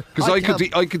this... Because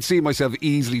I could see myself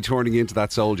easily turning into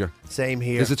that soldier. Same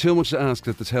here. Is it too much to ask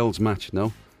that the towels match?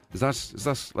 No? Is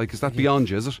that beyond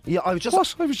you, is it? Yeah, I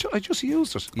just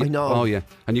used it. I know. Oh yeah,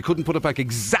 and you couldn't put it back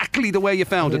exactly the way you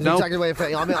found it. No, exactly the way I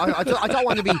found it. I mean, I don't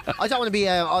want to be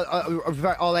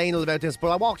all anal about this, but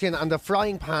I walked in and the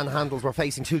frying pan handles were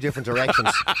facing 2 different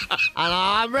directions, and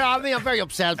I'm very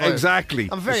upset by exactly.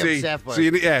 it. I'm very upset by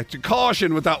it. Yeah,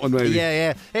 caution with that one, maybe.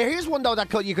 Yeah. Hey, here's one though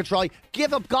that you could try: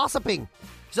 give up gossiping.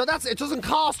 So it doesn't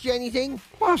cost you anything.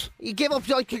 What? You give up.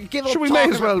 Sure, we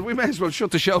may as well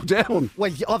shut the show down.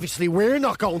 Well, obviously we're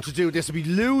not going to do this. It'd be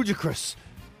ludicrous.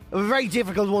 A very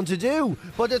difficult one to do,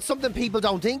 but it's something people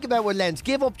don't think about with Lent.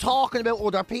 Give up talking about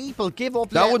other people. Give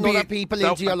up letting other people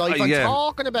into your life and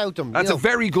talking about them. That's a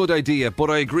very good idea, but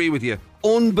I agree with you.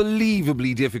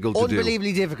 Unbelievably difficult to do.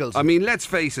 Unbelievably difficult. I mean, let's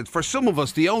face it. For some of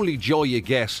us, the only joy you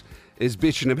get is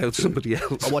bitching about somebody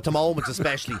else. Oh, at the moment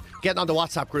especially. Getting on the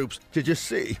WhatsApp groups. Did you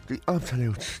see the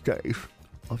absolute state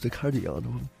of the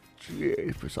carry-on?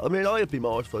 I mean, I'd be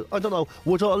mortified. I don't know.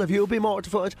 Would all of you be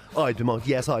mortified? I'd be mortified.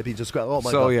 Yes, I'd be just going, oh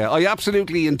my God. So yeah, I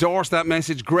absolutely endorse that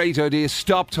message. Great idea.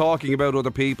 Stop talking about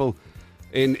other people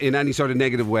in any sort of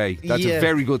negative way. That's a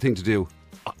very good thing to do.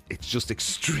 It's just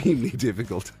extremely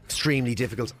difficult. Extremely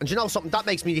difficult. And you know something? That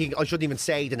makes me think I shouldn't even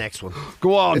say the next one.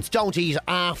 Go on. It's don't eat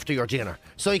after your dinner.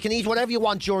 So you can eat whatever you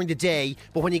want during the day,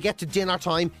 but when you get to dinner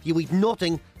time, you eat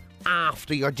nothing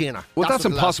after your dinner. Well, that's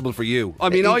impossible for you. I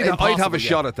mean, I'd have a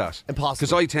shot at that. Impossible.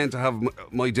 Because I tend to have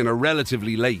my dinner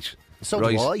relatively late. So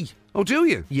do I. Oh, do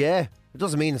you? Yeah. It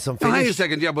doesn't mean it's unfinished. Hang a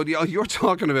second, yeah, but you're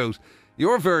talking about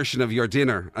your version of your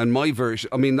dinner and my version.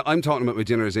 I mean, I'm talking about my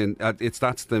dinner as in it's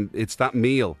that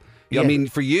meal. Yeah. I mean,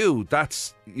 for you,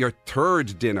 that's your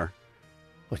third dinner.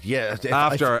 But yeah,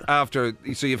 after,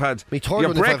 so you've had me third your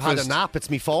one breakfast. If I've had a nap. It's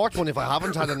me fourth one if I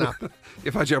haven't had a nap.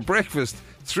 You've had your breakfast,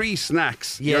 3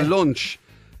 snacks, your lunch,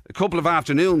 a couple of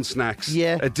afternoon snacks,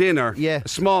 a dinner, a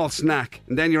small snack,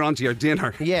 and then you're on to your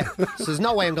dinner. Yeah, so there's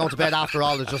no way I'm going to bed after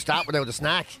all of just that without a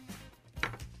snack.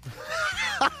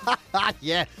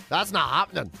 Yeah, that's not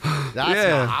happening. That's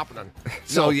not happening.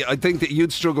 So yeah, I think that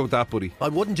you'd struggle with that, buddy. I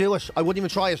wouldn't do it. I wouldn't even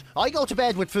try it. I go to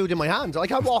bed with food in my hand. I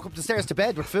can't walk up the stairs to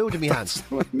bed with food in my hand. That's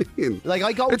what I mean. Like,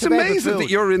 I go It's to bed with amazing food. that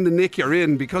you're in the nick you're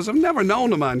in, because I've never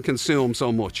known a man consume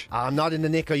so much. I'm not in the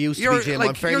nick I used to You're be, Jim. like-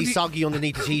 I'm fairly you're the- soggy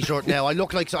underneath the t-shirt now. I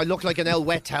look like an old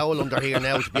wet towel under here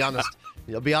now, to be honest.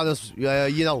 I'll be honest, you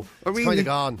know, it's kind of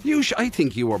gone. I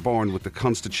think you were born with the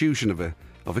constitution of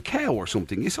a cow or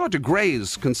something. You sort of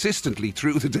graze consistently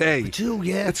through the day. I do,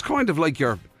 yeah. It's kind of like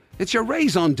it's your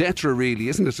raison d'etre, really,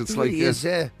 isn't it? It's It like really is,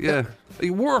 yeah.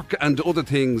 Work and other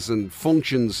things and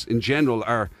functions in general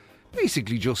are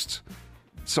basically just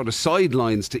sort of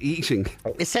sidelines to eating.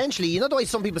 Essentially, you know the way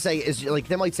some people say is like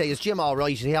they might say, "Is Jim all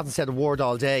right?" And he hasn't said a word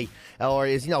all day, or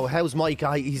is how's Mike?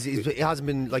 He hasn't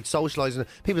been like socialising.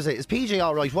 People say, "Is PJ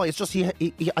all right?" Why? It's just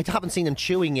I haven't seen him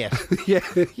chewing yet.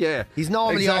 yeah. He's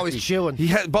normally always chewing.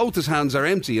 Both his hands are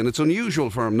empty, and it's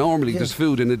unusual for him. Normally, there's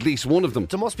food in at least one of them.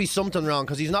 There must be something wrong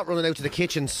because he's not running out to the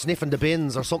kitchen sniffing the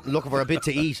bins or something, looking for a bit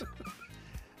to eat.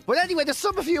 But anyway, there's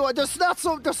some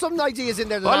ideas in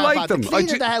there that I aren't like bad. them. The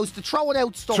cleaning the house, the throwing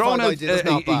out stuff. Throwing out ideas is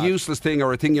not a bad. useless thing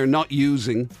or a thing you're not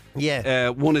using. Yeah.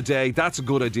 One a day. That's a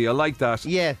good idea. I like that.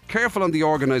 Yeah. Careful on the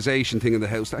organisation thing in the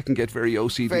house. That can get very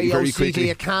OCD Very OCD, quickly.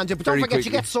 you can do. But don't Very forget, you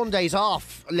quickly. get Sundays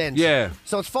off, Lent. Yeah.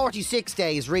 So it's 46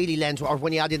 days, really, Lent, or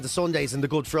when you add in the Sundays and the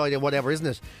Good Friday, whatever, isn't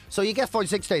it? So you get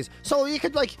 46 days. So you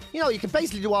could, you can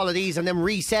basically do all of these and then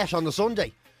reset on the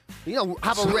Sunday.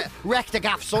 Have a wreck the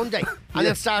gaff Sunday and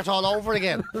then start all over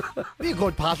again. Be a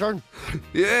good pattern.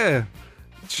 Yeah.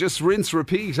 It's just rinse,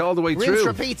 repeat all the way through. Rinse,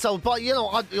 repeat. So, but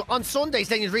on Sundays,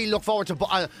 then you'd really look forward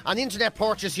to an internet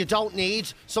purchase you don't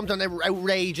need, something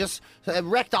outrageous,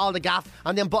 wrecked all the gaff,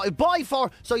 and then buy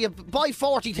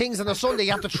 40 things on a Sunday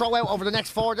you have to throw out over the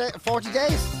next 40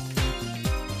 days.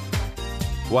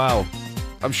 Wow.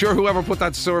 I'm sure whoever put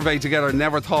that survey together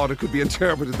never thought it could be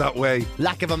interpreted that way.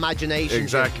 Lack of imagination.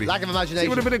 Exactly. Lack of See imagination.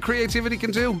 what a bit of creativity can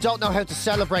do. Don't know how to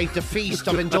celebrate the feast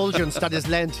of indulgence that is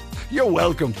Lent. You're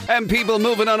welcome. And people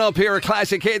moving on up here at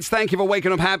Classic Hits. Thank you for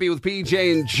waking up happy with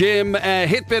PJ and Jim.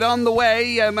 Hit bit on the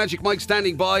way. Magic Mike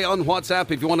standing by on WhatsApp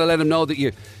if you want to let him know that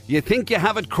you think you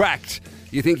have it cracked.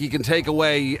 You think you can take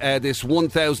away this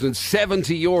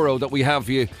 €1,070 that we have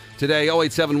for you today.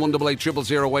 087 188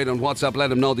 0008 on WhatsApp. Let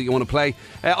them know that you want to play.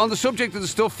 On the subject of the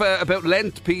stuff about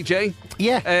Lent, PJ.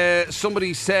 Yeah.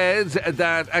 Somebody said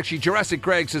that actually Jurassic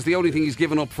Greg says the only thing he's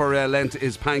given up for Lent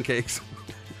is pancakes.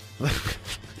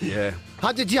 Yeah.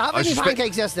 Did you have any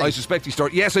pancakes yesterday? I suspect he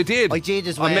started. Yes, I did. I did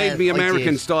as well. I made me I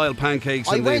American did. style pancakes.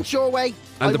 I went your way.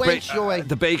 And I went your way.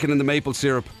 the bacon and the maple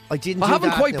syrup. I didn't I do haven't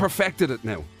that, quite no. perfected it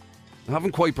now. I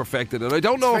haven't quite perfected it. I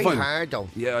don't know It's if very I'm hard, though.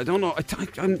 Yeah, I don't know.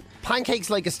 I'm Pancakes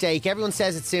like a steak. Everyone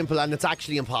says it's simple, and it's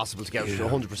actually impossible to get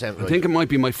 100% right. I think it might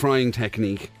be my frying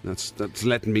technique that's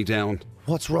letting me down.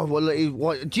 What's wrong?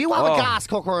 Well, do you have a gas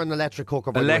cooker or an electric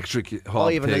cooker? by the way? Electric.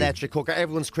 I have an electric cooker.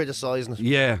 Everyone's criticising it.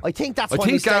 Yeah. I think that's I why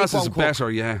think my gas steak is won't cook.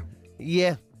 better, yeah.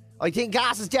 Yeah. I think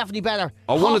gas is definitely better.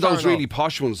 Or one of Hot or those no? really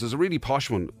posh ones. There's a really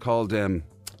posh one called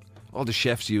all the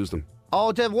chefs use them.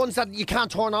 Oh, the ones that you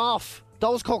can't turn off.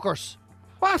 Those cookers.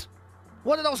 What?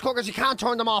 One of those cookers, you can't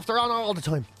turn them off. They're on all the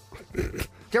time.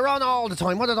 They're on all the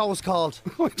time. What are those called?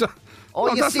 I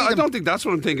them. don't think that's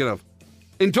what I'm thinking of.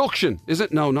 Induction. Is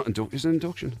it? No, not induction. Is it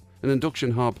induction? An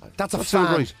induction hob. That's a That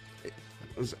sounds fan.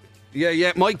 right.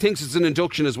 Yeah. Mike thinks it's an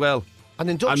induction as well. An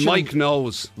induction. And Mike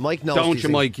knows. Mike knows Don't these you,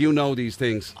 things. Mike? You know these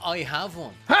things. I have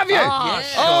one. Have you? Ah, Yeah.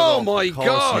 shut Oh up. my Of course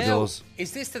God. he Now, does.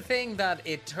 is this the thing that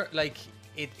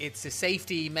it's a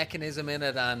safety mechanism in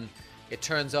it and it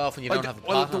turns off when you don't have a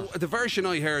pot on? The version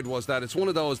I heard was that it's one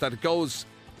of those that it goes,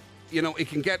 it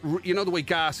can get, the way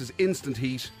gas is instant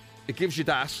heat. It gives you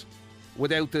that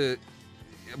without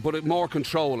but more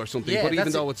control or something. Yeah, but even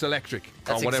that's though it's electric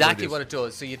That's or whatever exactly it is. what it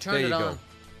does. So you turn There it you on, go.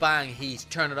 bang, heat,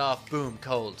 turn it off, boom,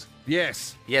 cold.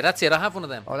 Yes. Yeah, that's it. I have one of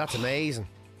them. Oh, that's amazing.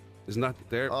 Isn't that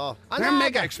there? Oh. And They're I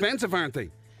mega get- expensive, aren't they?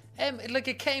 Like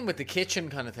it came with the kitchen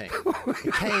kind of thing.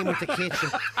 It came with the kitchen.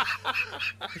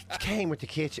 It came with the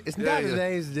kitchen. Isn't that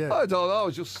amazing? I don't know.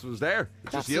 It just was there.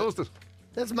 Just That's used it.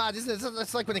 That's mad, isn't it?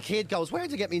 It's like when a kid goes,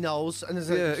 "Where'd you get me nose?" And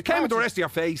It came with the rest of your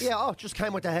face. Yeah, it just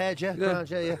came with the head, yeah. Yeah.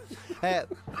 Grand, yeah.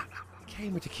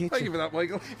 Came with the kitchen. Thank you for that,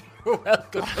 Michael.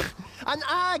 And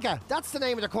Aga, that's the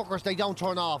name of the cookers they don't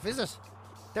turn off, is it?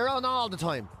 They're on all the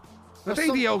time. I There's think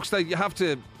some- the oaks that you have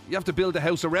to build a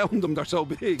house around them. They're so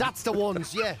big. That's the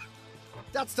ones, yeah.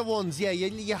 That's the ones, yeah.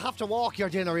 You have to walk your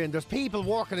dinner in. There's people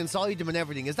working inside them and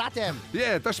everything. Is that them?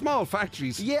 Yeah, they're small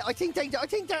factories. Yeah, I think they're are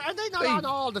they not They- on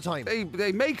all the time?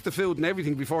 They make the food and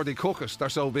everything before they cook it. They're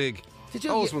so big. Did you,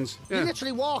 Those you, ones. You Yeah.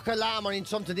 literally walk a lamb or in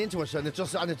something into it and it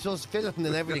just filleting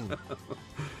and everything.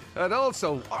 And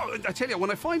also, I tell you,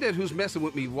 when I find out who's messing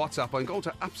with me WhatsApp, I'm going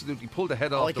to absolutely pull the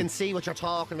head off I them. can see what you're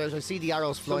talking about. I see the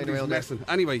arrows flying Somebody's around messing. there.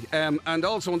 Anyway, and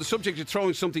also on the subject of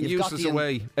throwing something You've got useless the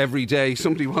away every day,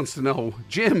 somebody wants to know,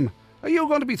 Jim, are you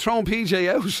going to be throwing PJ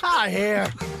out? Ah,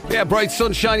 here. Yeah, bright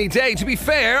sunshiny day. To be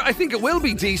fair, I think it will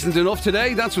be decent enough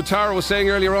today. That's what Tara was saying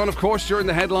earlier on, of course, during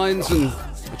the headlines and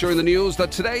during the news,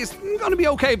 that today is going to be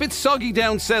okay. A bit soggy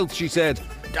down south, she said.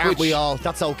 Aren't we all?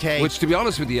 That's okay. Which, to be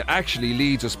honest with you, actually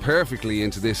leads us perfectly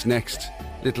into this next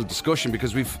little discussion,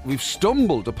 because we've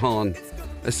stumbled upon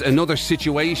another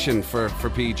situation for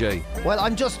PJ. Well,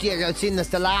 I'm just seeing this,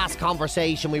 the last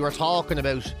conversation we were talking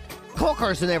about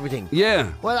cookers and everything.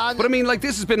 Yeah. Well, but I mean, like,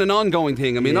 this has been an ongoing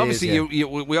thing. I mean, It obviously, is,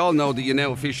 we all know that you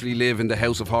now officially live in the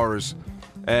House of Horrors.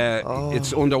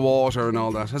 It's underwater and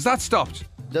all that. Has that stopped?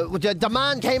 The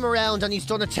man came around and he's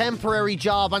done a temporary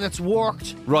job and it's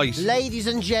worked. Right. Ladies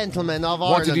and gentlemen of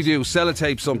Ireland. What did he do?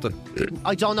 Sellotape something?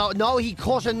 I don't know. No, he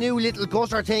cut a new little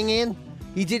gutter thing in.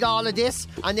 He did all of this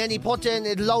and then he put in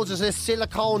loads of this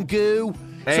silicone goo.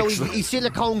 Excellent. So he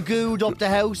silicone gooed up the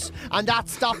house and that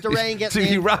stopped the rain getting Did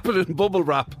he in. wrap it in bubble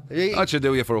wrap? That should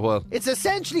do you for a while. It's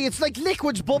essentially, it's like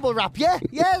liquid bubble wrap. Yeah,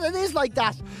 it is like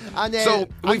that. And So,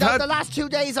 we've had the last 2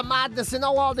 days of madness, and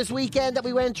all this weekend that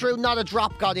we went through, not a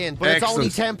drop got in. But it's only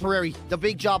Excellent. temporary. The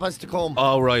big job has to come.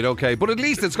 Oh, right, okay. But at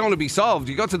least it's going to be solved.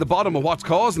 You got to the bottom of what's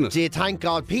causing it. Gee, thank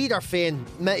God. Peter Finn,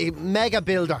 mega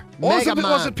builder, Was mega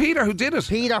man. it Peter who did it?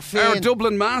 Peter Finn. Our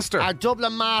Dublin master. Our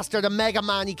Dublin master, the mega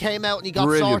man, he came out and he got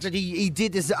Brilliant. sorted. He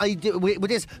did this with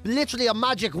this, literally a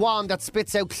magic wand that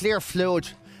spits out clear fluid.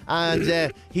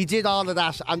 And he did all of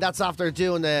that, and that's after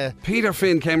doing Peter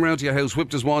Finn came round to your house,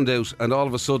 whipped his wand out, and all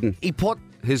of a sudden, he put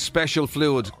his special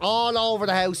fluid. all over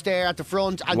the house there at the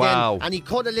front, and Wow. then he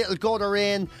cut a little gutter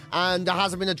in, and there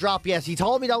hasn't been a drop yet. He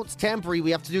told me though it's temporary.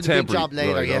 We have to do the big job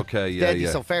later. Right, Yeah, okay, yeah, Deadly,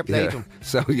 yeah. So fair play Yeah. to him.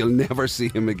 So you'll never see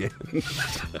him again.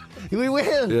 We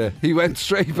will. Yeah, he went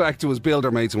straight back to his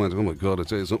builder mates and went, "Oh my God, I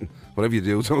tell you something. Whatever you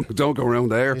do, don't go around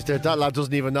there." That lad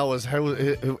doesn't even know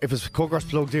if his cooker's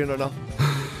plugged in or not.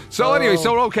 So anyway,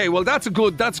 okay. Well, that's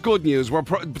good news.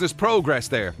 There's progress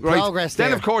there, right? Progress Then,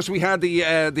 there. of course, we had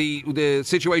the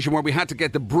situation where we had to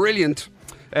get the brilliant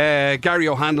Gary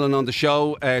O'Hanlon on the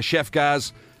show, Chef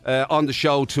Gaz. On the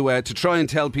show to try and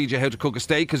tell PJ how to cook a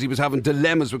steak, because he was having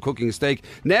dilemmas with cooking a steak.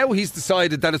 Now he's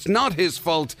decided that it's not his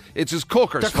fault, it's his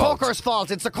cooker's fault. The cooker's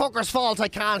fault. It's the cooker's fault I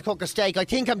can't cook a steak. I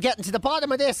think I'm getting to the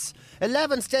bottom of this.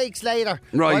 11 steaks later.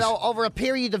 Right. Well, over a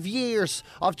period of years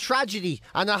of tragedy,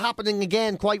 and they're happening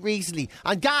again quite recently.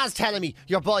 And Gaz telling me,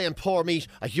 you're buying poor meat.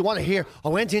 You want to hear, I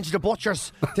went into the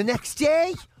butcher's the next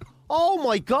day. Oh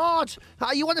my God!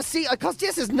 You want to see? Because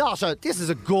this is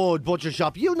a good butcher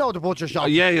shop. You know the butcher shop.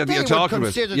 Yeah, they you're would talking about.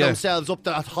 consider Yeah. themselves up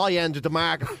to that high end of the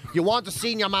market. You want to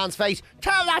see in your man's face?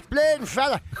 Tell that bleeding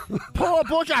fella, poor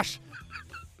butchers.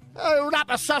 Wrap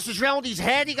a sausage round his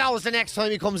head. He goes the next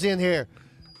time he comes in here.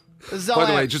 So, By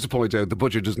the way, just to point out, the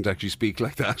butcher doesn't actually speak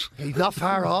like that. he's not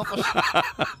far off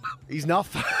it. He's not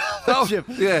far off Oh, it, Jim.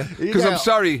 yeah, because I'm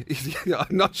sorry,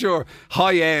 I'm not sure.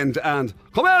 High end and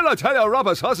come here, I tell you, wrap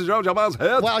a sausage around your man's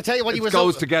head. Well, I tell you what, he was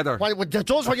goes together. Well, it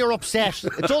does when you're upset.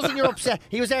 It does when you're upset.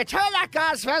 He was there. Tell that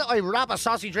Gaz fella, I wrap a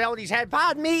sausage round his head.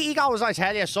 Pardon me. He goes, I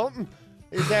tell you something.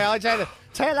 He's there. I tell you.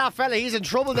 Tell that fella he's in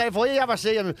trouble there if you ever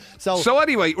see him. So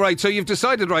anyway, right, so you've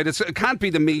decided, right, it can't be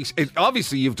the meat.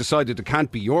 Obviously, you've decided it can't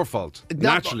be your fault,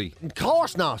 naturally. Of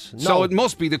course not. No. So it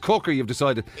must be the cooker, you've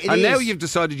decided. It and now is. you've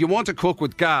decided you want to cook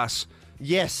with gas.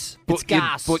 Yes, But it's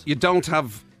gas. but you don't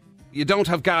have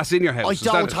gas in your house. I Is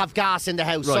that don't it? have gas in the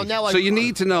house. Right. So now you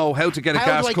need to know how to get a How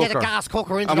gas do I cooker. get a gas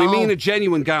cooker into And the we mean home? a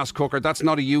genuine gas cooker. That's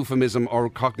not a euphemism or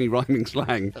Cockney rhyming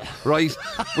slang, right?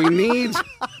 we need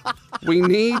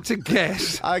to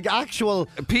get. actual.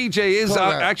 PJ is Cooker.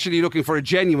 actually looking for a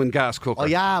genuine gas cooker. I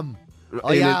am.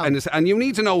 And you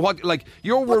need to know what, like,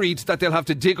 you're worried that they'll have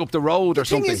to dig up the road or The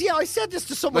thing something. is, yeah, I said this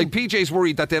to someone. Like, PJ's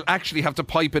worried that they'll actually have to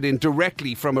pipe it in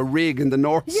directly from a rig in the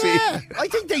North Sea. Yeah, I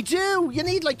think they do. You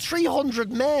need like 300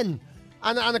 men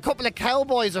and a couple of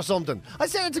cowboys or something. I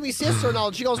said it to my sister and all,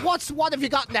 and she goes, what have you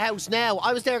got in the house now?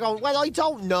 I was there going, well, I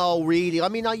don't know really. I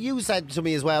mean, you said to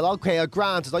me as well, okay,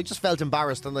 granted, I just felt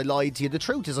embarrassed and I lied to you. The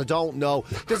truth is I don't know.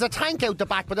 There's a tank out the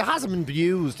back, but it hasn't been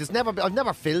used. I've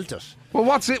never filled it. Well,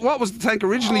 what was the tank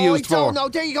originally used I don't for? know.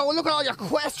 There you go. Look at all your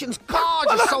questions. God,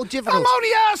 you're so difficult. I'm only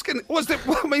asking. Was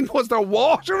there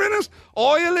water in it?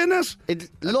 Oil in it? It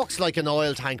looks like an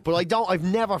oil tank, but I've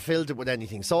never filled it with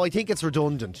anything, so I think it's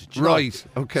redundant. Do you know? Right.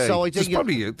 Okay. So I think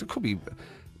there could be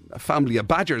a family of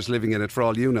badgers living in it for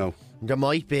all you know. There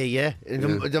might be, yeah.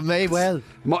 There may well.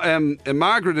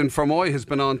 Margaret in Fermoy has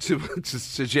been on to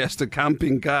suggest a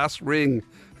camping gas ring.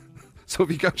 So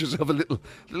if you got yourself a little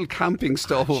camping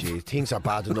stove. Gee, things are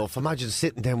bad enough. Imagine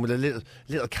sitting down with a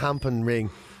little camping ring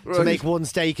to make one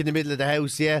steak in the middle of the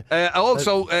house, yeah.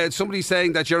 Also, somebody's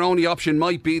saying that your only option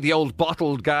might be the old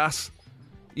bottled gas.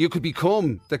 You could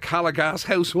become the Calagas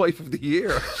Housewife of the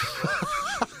Year.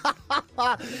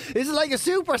 Is it like a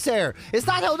super sare? Is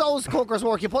that how those cookers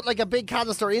work? You put like a big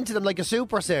canister into them like a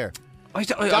super sare? I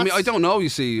mean, I don't know, you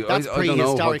see. That's I don't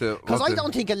know what because I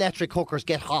don't think electric cookers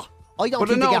get hot. I don't but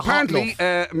think no, they get apparently,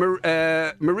 hot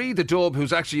enough. Marie the Dub,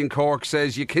 who's actually in Cork,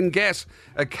 says you can get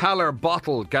a Caller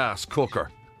bottle gas cooker.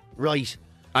 Right.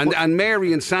 And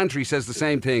Mary in Santry says the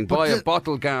same thing. Buy a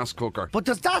bottle gas cooker. But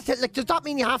does that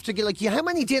mean you have to get how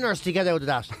many dinners do you get out of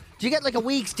that? Do you get like a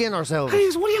week's dinners out of it?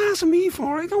 Hey, what are you asking me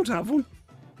for? I don't have one.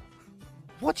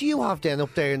 What do you have then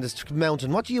up there in this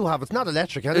mountain? What do you have? It's not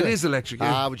electric, anyway. It is electric,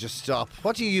 yeah. Would you stop?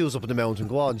 What do you use up in the mountain?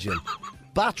 Go on, Jim.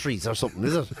 Batteries or something,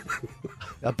 is it?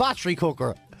 A battery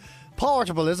cooker.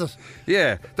 Portable, is it?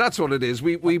 Yeah, that's what it is.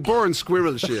 We burn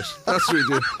squirrel shit. That's what we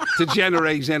do to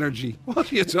generate energy.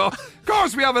 What are you talking? Of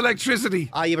course we have electricity.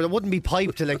 Yeah, but it wouldn't be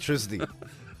piped electricity.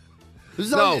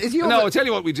 No, I'll tell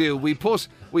you what we do. We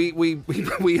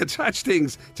attach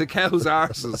things to cows'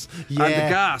 arses, and the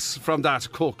gas from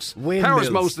that cooks. Powers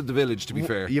most of the village, to be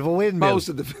fair. You have a windmill. Most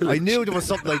of the village. I knew there was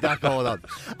something like that going on.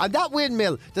 And that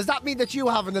windmill, does that mean that you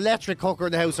have an electric cooker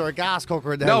in the house or a gas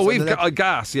cooker in the house? No, we've got a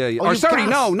gas, yeah. Oh, sorry,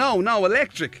 gas? no,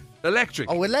 electric. Electric.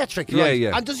 Oh, electric, right.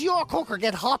 Yeah. And does your cooker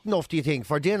get hot enough, do you think,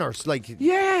 for dinners? Like,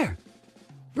 yeah.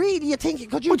 Really, you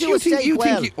think? Could you What do a steak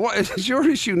well? What is your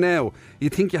issue now? You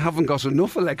think you haven't got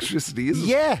enough electricity, is it?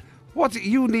 Yeah. What,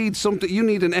 you need something? You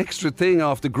need an extra thing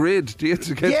off the grid, do you?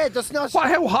 To get, Yeah, that's not...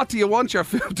 how hot do you want your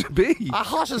food to be?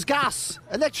 Hot as gas.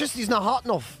 Electricity's not hot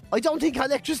enough. I don't think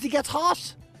electricity gets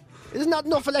hot. Isn't that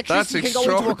enough electricity can go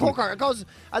into a cooker? It goes,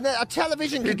 and then a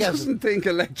television can It get... doesn't think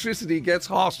electricity gets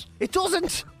hot. It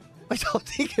doesn't. I don't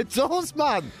think it does,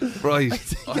 man. Right.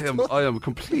 I am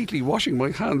completely washing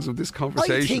my hands of this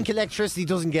conversation. I think electricity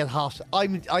doesn't get hot.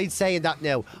 I'm saying that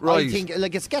now. Right. I think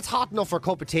it gets hot enough for a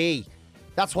cup of tea.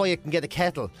 That's why you can get a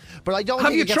kettle. But I don't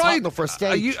Have think you it gets tried, hot enough for a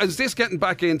steak. Is this getting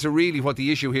back into really what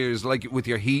the issue here is, like with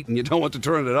your heat and you don't want to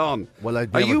turn it on? Well,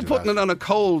 I'd Are never you do putting that. it on a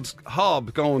cold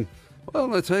hob going,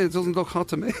 well, I tell you, it doesn't look hot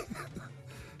to me.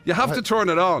 You have to turn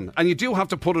it on, and you do have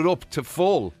to put it up to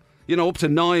full. Up to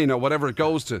 9 or whatever it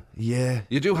goes to. Yeah.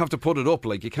 You do have to put it up.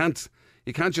 Like, you can't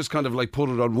just kind of like put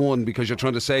it on 1 because you're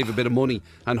trying to save a bit of money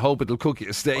and hope it'll cook you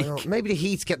a steak. Maybe the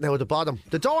heat's getting out of the bottom.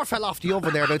 The door fell off the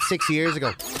oven there about 6 years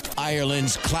ago.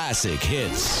 Ireland's classic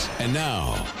hits. And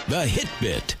now, the Hit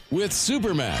Bit with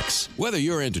Supermax. Whether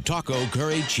you're into taco,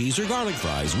 curry, cheese, or garlic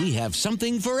fries, we have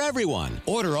something for everyone.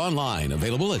 Order online.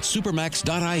 Available at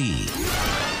supermax.ie.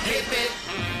 Hit Bit.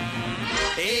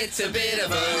 It's a bit of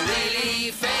a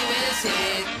really famous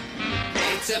hit.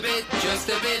 It's a bit, just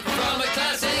a bit from a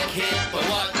classic hit. But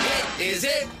what hit is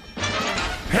it?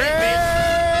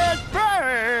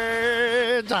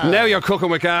 Now you're cooking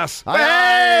with gas.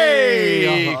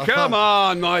 Hey! Come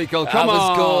on, Michael. Come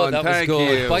on. That was Thank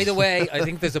good. you. By the way, I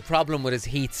think there's a problem with his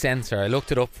heat sensor. I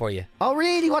looked it up for you. Oh,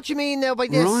 really? What do you mean now by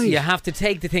this? Right. You have to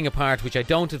take the thing apart, which I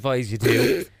don't advise you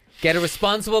do. Get a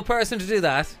responsible person to do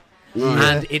that.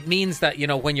 And it means that,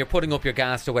 when you're putting up your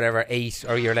gas or whatever, 8,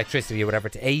 or your electricity or whatever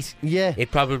to 8,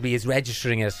 it probably is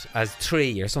registering it as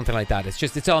 3 or something like that.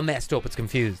 It's all messed up. It's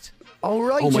confused. Oh,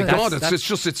 right. Oh my so God,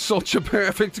 it's such a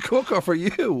perfect cooker for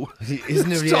you.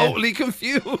 Isn't it? It's totally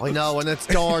confused. I know, and it's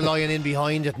door lying in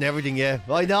behind it and everything, yeah.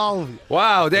 I know.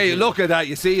 Wow, there you look at that.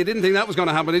 You see, you didn't think that was going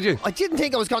to happen, did you? I didn't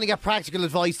think I was going to get practical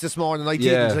advice this morning. I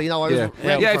didn't. I was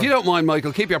if you don't mind,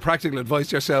 Michael, keep your practical advice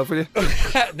to yourself, will you?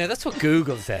 Now, that's what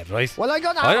Google said, right? Well, I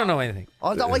don't know anything.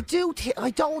 Although I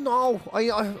don't know.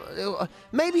 I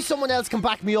maybe someone else can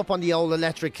back me up on the old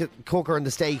electric cooker and the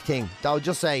steak thing. I would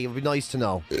just say it would be nice to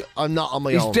know. I'm not on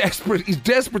my own. He's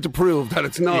desperate to prove that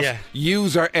it's not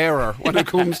user error when it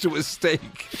comes to a steak.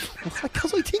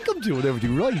 Because I think I'm doing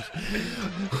everything right.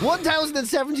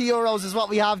 1,070 euros is what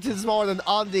we have this morning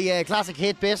on the classic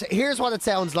hit bit. Here's what it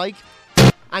sounds like.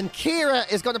 And Ciara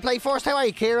is going to play first. How are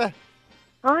you, Ciara?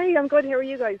 Hi, I'm good. How are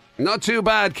you guys? Not too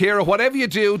bad, Ciara. Whatever you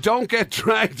do, don't get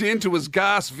dragged into his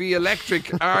gas v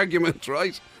electric argument,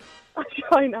 right? I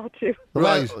try not to.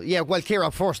 Right. Well,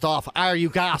 Ciara, first off, are you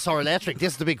gas or electric?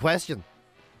 This is the big question.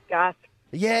 Gas.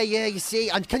 Yeah, you see.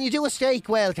 And can you do a steak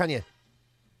well, can you?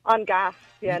 On gas.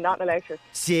 Yeah, not an electric.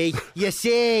 See, you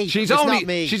see. She's it's only not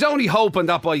me. she's only hoping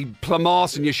that by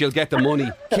plamassing you she'll get the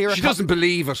money. Ciara She doesn't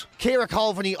believe it. Ciara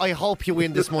Coveney, I hope you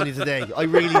win this money today. I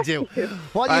really do.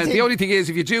 What do you And think? the only thing is,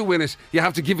 if you do win it, you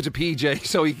have to give it to PJ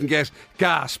so he can get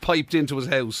gas piped into his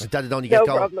house. That'd only No get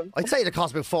going. problem. I'd say it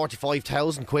costs about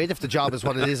 45,000 quid if the job is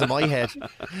what it is in my head.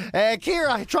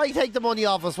 Ciara, try to take the money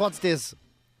off us. What's this?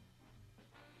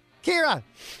 Ciara,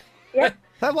 Yeah.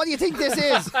 what do you think this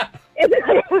is?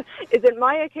 Is it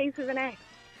Maya case of an X?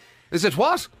 Is it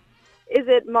what? Is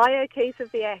it Maya case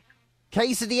of the X?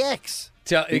 Case of the X.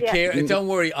 Ciara, don't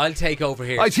worry, I'll take over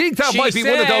here. I think that She might be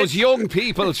one of said- those young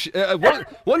people,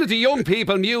 one of the young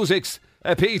people musics,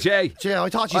 PJ. Yeah, I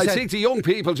thought you I said think the young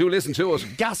people do listen to it.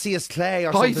 gaseous clay or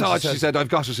I something. thought she said, I've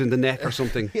got it in the neck or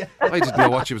something. I didn't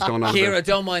know what she was going on Ciara, about.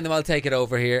 don't mind them. I'll take it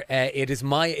over here. Is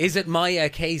it my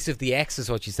case of the X? Is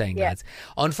what you're saying, Yeah. lads?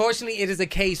 Unfortunately, it is a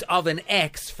case of an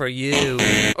X for you.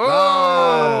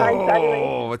 Thanks, anyway.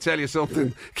 Oh, I tell you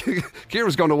something.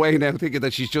 Ciara's gone away now thinking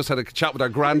that she's just had a chat with her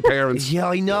grandparents. Yeah,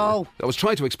 I know. I was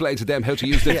trying to explain to them how to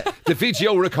use the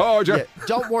video recorder. Yeah,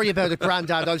 don't worry about it,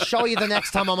 Grandad. I'll show you the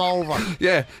next time I'm over.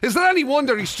 Yeah. Is there any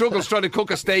wonder he struggles trying to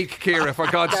cook a steak, Ciara, for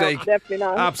God's No, sake? definitely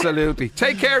not. Absolutely.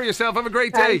 Take care of yourself. Have a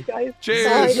great day. Thanks, guys.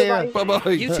 Cheers. Bye,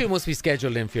 Bye-bye. You two must be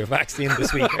scheduled in for your vaccine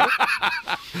this week. Right?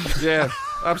 Yeah,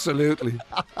 absolutely.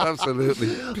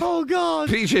 Absolutely. Oh, God.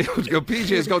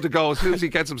 PJ is going to go as soon as he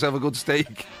gets himself a good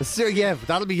steak. So, yeah,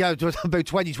 that'll be out about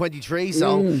 2023.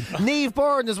 So, Niamh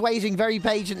Byrne is waiting very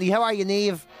patiently. How are you,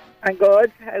 Niamh? I'm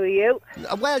good. How are you?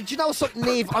 Well, do you know something,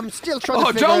 Niamh? I'm still trying Oh,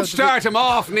 to figure out... don't start him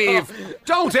off, Niamh.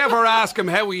 Don't ever ask him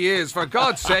how he is, for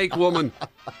God's sake, woman.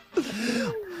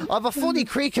 I have a funny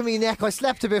creak in my neck. I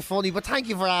slept a bit funny, but thank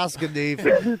you for asking,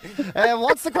 Niamh.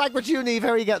 What's the crack with you, Niamh? How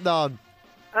are you getting on?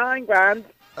 I'm grand.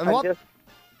 And what?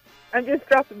 I'm just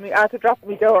dropping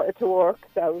my daughter to work.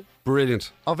 So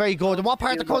Brilliant. Oh, very good. And what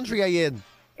part of the country are you in?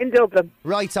 in Dublin.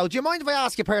 Right, so do you mind if I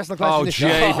ask you a personal Oh, question?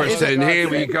 Javerson, here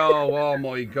we go. Oh,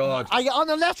 my God. Are you on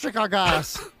electric or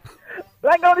gas?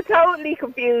 Well, I'm going to totally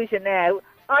confuse you now.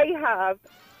 I have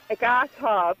a gas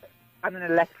hob and an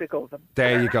electric oven.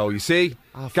 There you go. You see?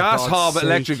 Oh, for Gas God's hob, sake.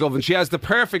 electric oven. She has the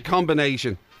perfect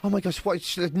combination. Oh my gosh, what,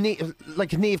 like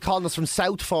Niamh calling us from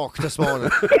South Fork this morning.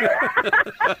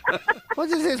 What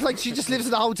is it? Like she just lives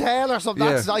in a hotel or something?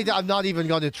 Yeah. I'm not even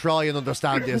going to try and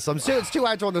understand this. It's too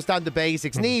hard to understand the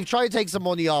basics. Niamh, try to take some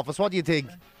money off us. What do you think?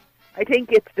 I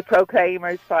think it's the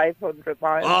Proclaimers 500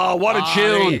 miles. Oh, what a tune.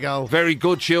 There you go. Very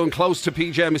good tune. Close to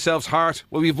PJ and myself's heart.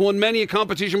 Well, we've won many a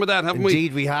competition with that, haven't we?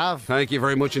 Indeed, we have. Thank you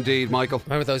very much indeed, Michael.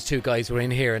 Remember those two guys who were in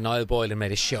here and Niall Boylan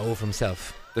made a show of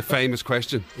himself? The famous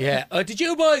question. Yeah. Did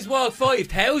you boys walk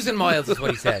 5,000 miles is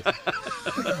what he said.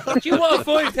 Did you walk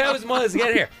 5,000 miles to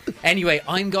get here? Anyway,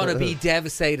 I'm going to be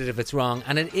devastated if it's wrong.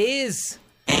 And it is.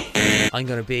 I'm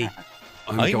going to be.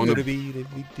 I'm going gonna to be.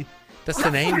 That's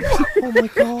the name. Oh my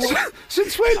God.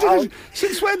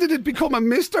 Since when did it become a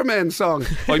Mr. Men song?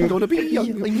 I'm going to be.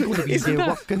 I'm going to be Isn't there that-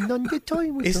 walking on the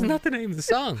time with Isn't them. that the name of the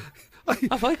song?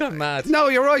 Have I gone mad? No,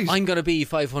 you're right. I'm going to be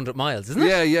 500 miles, isn't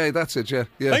it? Yeah, that's it, yeah.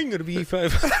 I'm going to be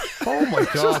 500. Oh my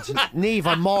God. Niamh,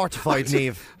 I'm mortified,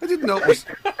 Niamh. I didn't notice.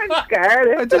 I'm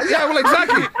scared. Yeah, well,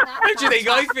 exactly. How do you think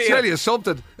I feel? Tell you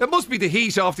something. It must be the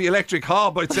heat off the electric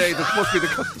hob, I'd say. That must be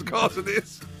the cause of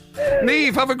this.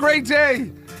 Niamh, have a great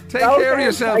day. Take Okay, care of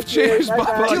yourself. thank you. Cheers. Bye-bye.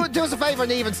 Bye-bye. Do us a favour,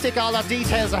 Niamh, and stick all that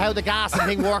details of how the gas and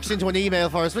thing works into an email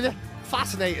for us, will you?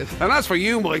 Fascinated. And as for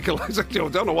you, Michael, I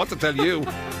don't know what to tell you.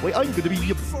 Wait, I'm going to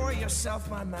be...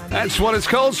 That's what it's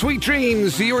called, Sweet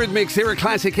Dreams. The Eurythmics here at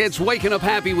Classic Hits. Waking up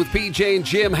happy with PJ and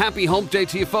Jim. Happy hump day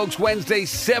to you folks. Wednesday,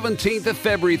 17th of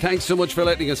February. Thanks so much for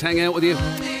letting us hang out with you.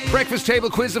 Breakfast table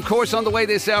quiz, of course, on the way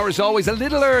this hour as always. A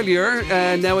little earlier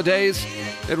nowadays.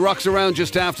 It rocks around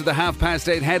just after the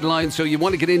 8:30 headline, so you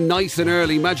want to get in nice and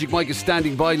early. Magic Mike is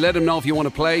standing by. Let him know if you want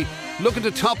to play. Looking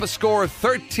to top a score of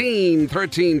 13,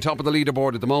 top of the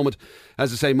leaderboard at the moment.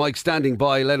 As I say, Mike standing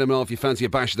by. Let him know if you fancy a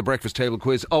bash at the breakfast table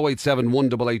quiz. 087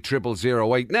 188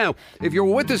 0008. Now, if you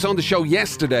were with us on the show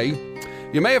yesterday,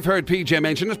 you may have heard PJ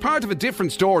mention, as part of a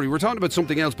different story, we're talking about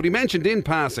something else, but he mentioned in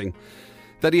passing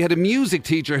that he had a music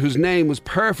teacher whose name was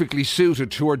perfectly suited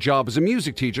to her job as a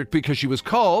music teacher because she was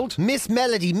called Miss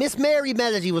Melody. Miss Mary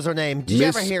Melody was her name. Did you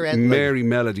Miss ever hear it? Mary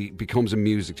Melody becomes a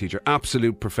music teacher.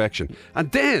 Absolute perfection.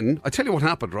 And then, I tell you what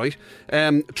happened, right?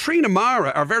 Trina Mara,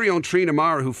 our very own Trina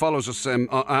Mara, who follows us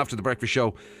after the breakfast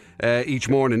show each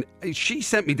morning, she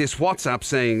sent me this WhatsApp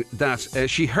saying that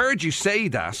she heard you say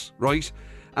that, right?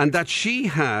 And that she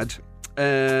had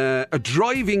a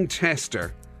driving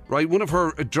tester, right? One of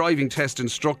her driving test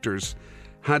instructors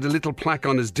had a little plaque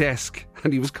on his desk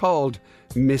and he was called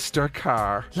Mr.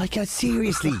 Carr. Like,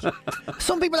 seriously.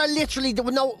 Some people are literally,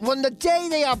 when the day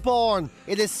they are born,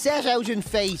 it is set out in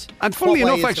fate. And funnily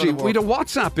enough, actually, we had a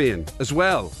WhatsApp in as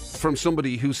well from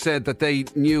somebody who said that they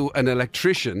knew an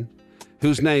electrician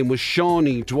whose name was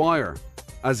Shawnee Dwyer,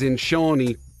 as in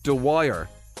Shawnee Dwyer.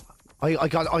 I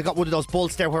got one of those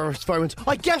bolts there where I went,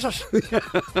 I get it.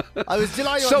 I was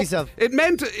delighted with myself. It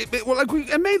meant,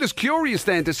 it made us curious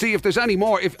then to see if there's any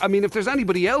more. If there's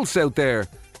anybody else out there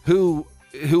who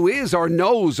is or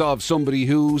knows of somebody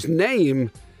whose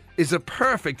name is a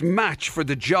perfect match for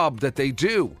the job that they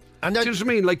do. And do you know what I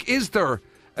mean? Like, is there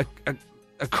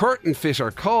a curtain fitter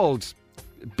called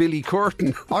Billy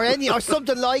Curtin or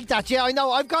something like that? Yeah, I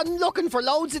know. I've gone looking for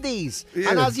loads of these,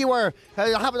 and as you were, I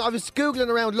was googling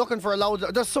around looking for a load.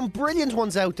 There's some brilliant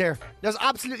ones out there. There's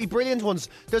absolutely brilliant ones.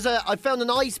 I found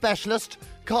an eye specialist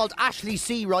called Ashley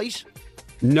Seawright.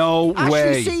 No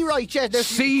way. Ashley Seawright, yeah.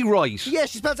 Seawright? Yeah,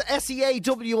 she spells it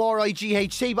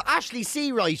Seawright, but Ashley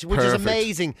Seawright, which is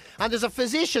amazing. And there's a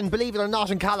physician, believe it or not,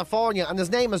 in California, and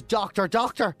his name is Dr.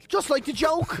 Doctor, just like the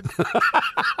joke.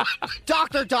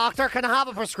 Dr. Doctor, can I have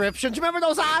a prescription? Do you remember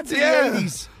those ads in the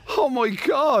 80s? Oh my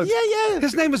God. Yeah.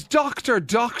 His name is Dr.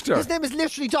 Doctor. His name is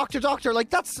literally Dr. Doctor.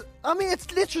 Like, it's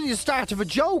literally the start of a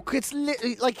joke. It's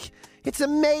it's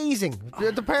amazing.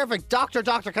 The perfect Dr.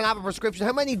 Doctor can have a prescription.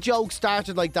 How many jokes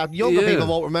started like that? Younger people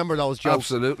won't remember those jokes.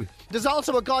 Absolutely. There's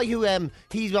also a guy who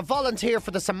he's a volunteer for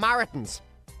the Samaritans,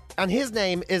 and his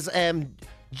name is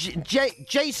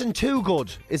Jason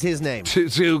Toogood is his name.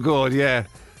 Too good, yeah.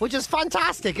 Which is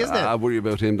fantastic, isn't it? I worry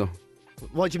about him though.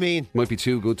 What do you mean? Might be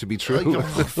too good to be true.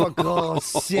 For God's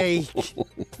sake.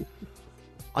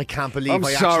 I can't believe I'm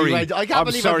sorry.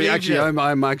 I'm sorry. Actually,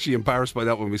 I'm actually embarrassed by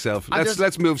that one myself.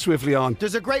 Let's move swiftly on.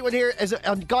 There's a great one here. Is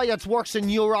a guy that works in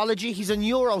neurology. He's a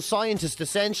neuroscientist,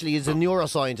 essentially. He's a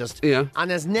neuroscientist. Yeah. And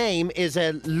his name is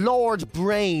Lord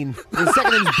Brain. His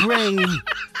second name is Brain.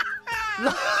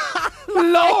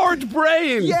 Lord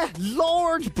Brain. Yeah,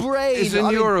 Lord Brain. He's a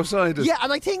neuroscientist. Yeah,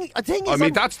 and I think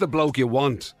that's the bloke you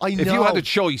want. I know. If you had a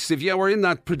choice, if you were in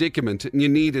that predicament and you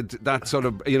needed that sort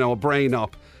of, a brain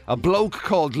up, a bloke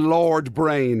called Lord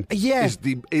Brain is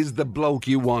the bloke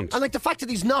you want. And like the fact that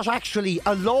he's not actually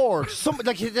a lord,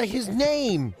 his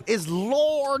name is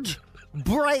Lord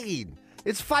Brain.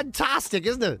 It's fantastic,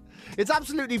 isn't it? It's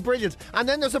absolutely brilliant. And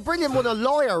then there's a brilliant one, a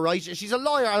lawyer, right? She's a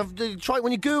lawyer.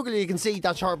 When you Google it, you can see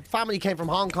that her family came from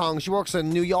Hong Kong. She works in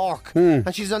New York.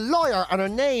 And she's a lawyer, and her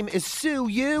name is Sue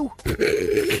Yu.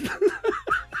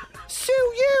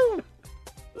 Sue Yu!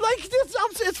 Like,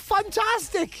 it's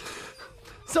fantastic.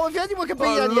 So if anyone can beat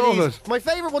any of these. My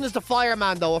favourite one is the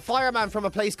fireman, though. A fireman from a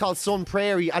place called Sun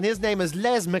Prairie, and his name is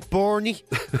Les McBurney.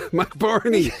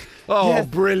 McBurney? Oh,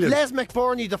 brilliant. Les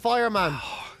McBurney, the fireman.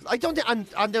 I don't think,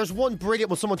 and there's one brilliant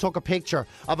when someone took a picture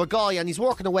of a guy and he's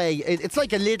working away. It's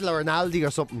like a Lidl or an Aldi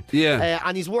or something. Yeah.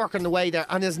 And he's working away there,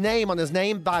 and his name on his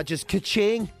name badge is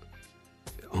Kaching.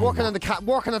 Working at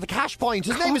the cash point.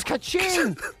 His name is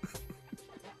Kaching.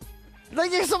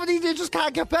 Like, there's somebody who just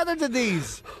can't get better than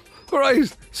these. All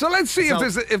right, so let's see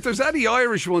if there's any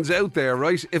Irish ones out there,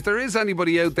 right? If there is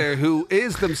anybody out there who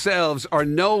is themselves or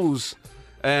knows,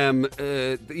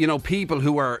 people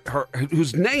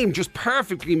whose name just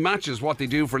perfectly matches what they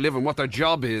do for a living, what their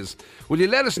job is. Will you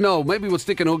let us know? Maybe we'll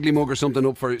stick an ugly mug or something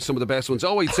up for some of the best ones.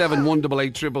 087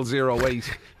 188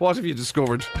 0008. What have you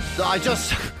discovered?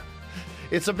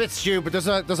 It's a bit stupid.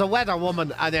 There's a weather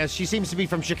woman, and she seems to be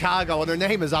from Chicago, and her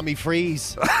name is Amy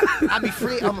Freeze. Amy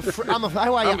Freeze.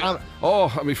 How are you?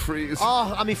 Amy Freeze.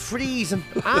 Amy Freeze.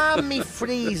 Amy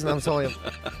Freeze. And I'm sorry.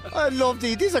 I love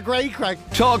these. These are great crack.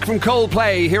 Talk from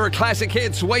Coldplay. Here are Classic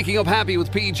Hits. Waking up happy with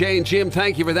PJ and Jim.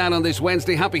 Thank you for that on this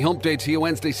Wednesday. Happy Hump Day to you,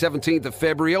 Wednesday, 17th of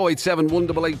February. 087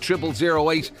 188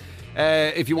 0008.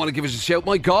 If you want to give us a shout.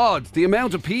 My God, the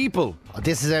amount of people.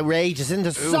 This is outrageous, isn't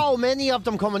there? So many of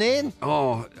them coming in.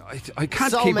 Oh, I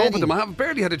can't keep up with them. I have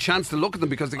barely had a chance to look at them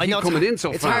because they keep coming in so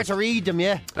fast. It's hard to read them,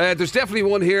 yeah. There's definitely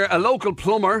one here. Our local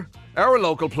plumber,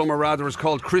 is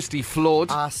called Christy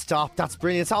Flood. Stop. That's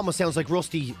brilliant. It almost sounds like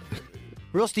Rusty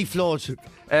Flood.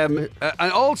 And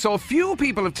also, a few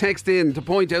people have texted in to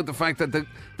point out the fact that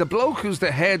the bloke who's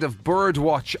the head of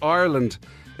Birdwatch Ireland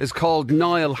is called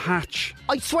Niall Hatch.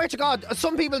 I swear to God,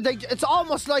 some people, it's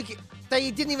almost like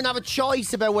they didn't even have a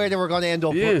choice about where they were going to end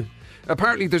up. Yeah.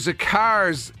 Apparently there's a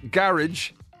Cars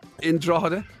garage in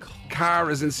Drogheda. Car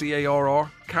as in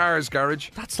C-A-R-R. Cars garage.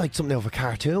 That's like something of a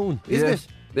cartoon, isn't it?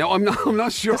 No, I'm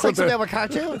not sure. It's like something of a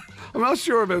cartoon. I'm not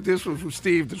sure about this one from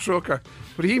Steve the trucker,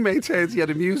 but he maintains he had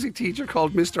a music teacher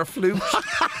called Mr. Flute.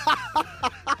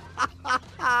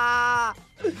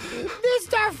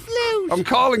 Mr. Flute. I'm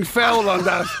calling foul on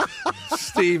that.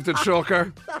 Steve the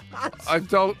trucker. I'm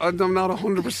not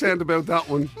 100% about that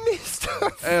one.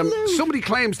 Mr. Somebody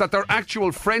claims that their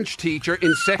actual French teacher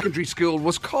in secondary school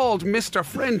was called Mr.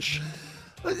 French.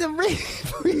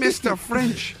 Mr.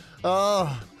 French.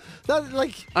 Oh, that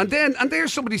like. And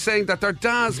there's somebody saying that their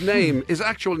dad's name, his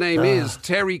actual name is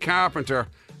Terry Carpenter,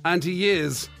 and he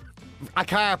is a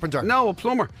carpenter. No, a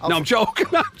plumber. No, I'm joking.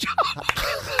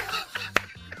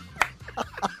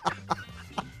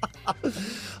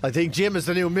 I think Jim is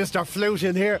the new Mr. Flute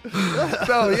in here.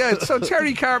 So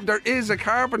Terry Carpenter is a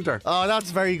carpenter. Oh, that's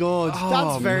very good.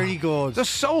 That's very good. There's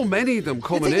so many of them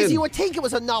coming in. The thing is, you would think it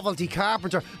was a novelty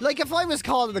carpenter. Like, if I was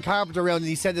calling the carpenter around and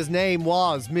he said his name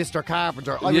was Mr.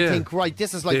 Carpenter, I would think, right,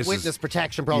 this is like witness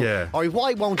protection program. Yeah. Or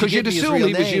why won't he give me his real Because you'd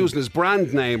assume name? he was using his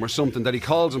brand name or something, that he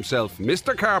calls himself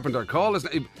Mr. Carpenter. Call his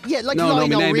name. Yeah, like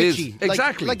Lionel Richie.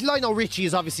 Exactly. Like Lionel Richie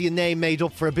is obviously a name made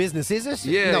up for a business, is it?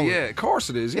 Yeah, of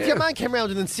course it is. If your man came around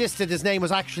and insisted his name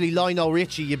was actually Lionel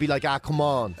Richie, you'd be like, come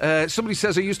on. Somebody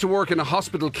says, I used to work in a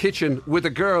hospital kitchen with a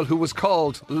girl who was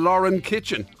called Lauren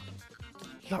Kitchen.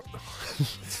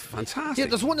 Fantastic. Yeah,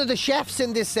 there's one of the chefs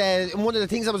in this, one of the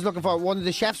things I was looking for, one of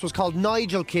the chefs was called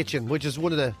Nigel Kitchen, which is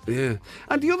one of the... Yeah.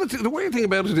 And the weird thing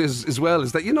about it is, as well,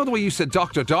 is that, you know the way you said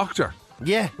doctor?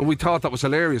 Yeah. And we thought that was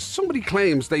hilarious. Somebody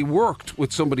claims they worked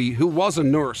with somebody who was a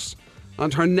nurse,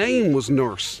 and her name was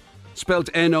Nurse, spelled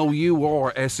Nourse.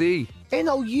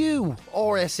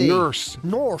 Nourse.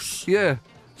 Nurse. Yeah.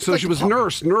 So like she was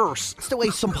nurse. It's the way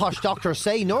some posh doctors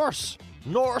say nurse.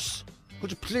 Nurse.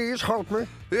 Could you please help me?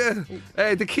 Yeah.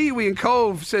 The Kiwi in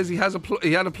Cove says he had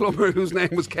a plumber whose name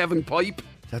was Kevin Pipe.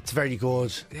 That's very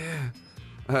good. Yeah.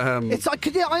 It's like,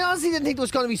 I honestly didn't think there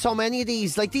was going to be so many of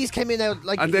these. Like, these came in out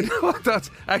like. And then that's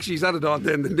actually he's added on.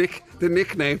 Then the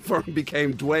nickname for him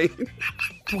became Dwayne.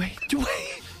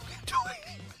 Dwayne.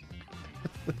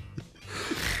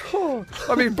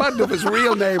 I mean, bad enough his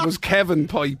real name was Kevin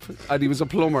Pipe, and he was a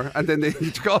plumber, and then they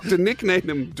got to nickname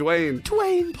him Dwayne.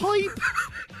 Dwayne Pipe.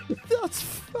 That's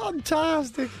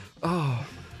fantastic.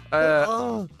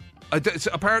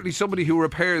 Apparently somebody who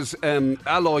repairs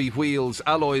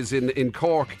alloys in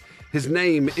Cork, his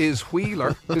name is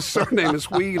Wheeler. His surname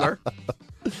is Wheeler.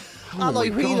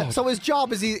 Alloy Wheeler. God. So his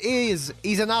job is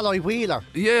he's an alloy wheeler.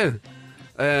 Yeah.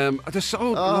 They're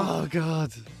so... Oh,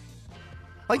 God.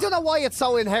 I don't know why it's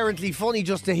so inherently funny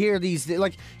just to hear these.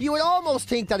 Like, you would almost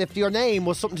think that if your name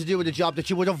was something to do with a job, that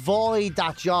you would avoid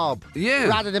that job. Yeah.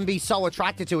 Rather than be so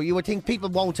attracted to it. You would think people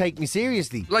won't take me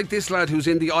seriously. Like this lad who's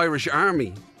in the Irish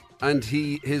Army, and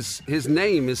his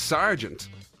name is Sergeant.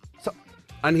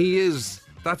 And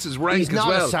that's his rank as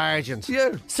well. He's not a sergeant.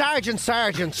 Yeah. Sergeant.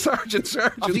 Sergeant.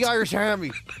 Of the Irish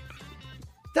Army.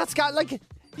 That's got, like...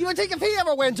 You would think if he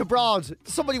ever went abroad,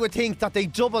 somebody would think that they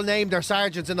double named their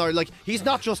sergeants in Ireland. Like, he's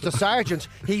not just a sergeant,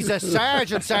 he's a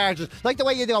sergeant. Like the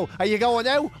way you go, are you going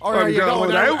out or are you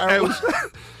going out?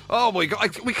 Oh my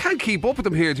God, we can't keep up with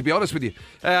them here, to be honest with you.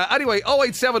 Anyway,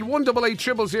 087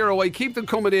 188 0008. Keep them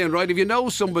coming in, right? If you know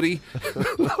somebody,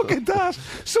 look at that.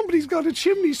 Somebody's got a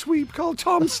chimney sweep called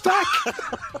Tom Stack.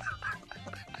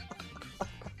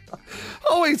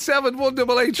 087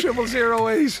 188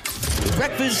 0008.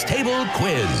 Breakfast Table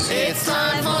Quiz. It's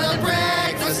time for the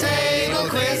Breakfast Table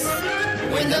Quiz.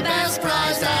 Win the best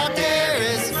prize out there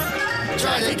is.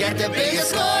 Try to get the biggest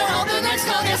score. Hope the next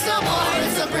call gets some more.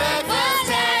 It's the Breakfast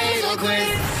Table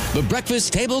Quiz. The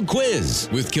Breakfast Table Quiz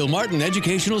with Kilmartin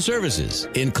Educational Services.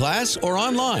 In class or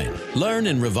online. Learn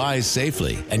and revise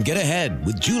safely and get ahead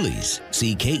with Julie's.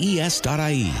 See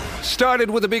KES.ie. Started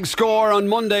with a big score on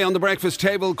Monday on the Breakfast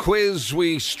Table Quiz.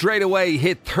 We straight away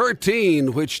hit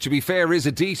 13, which to be fair is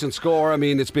a decent score. I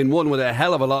mean, it's been won with a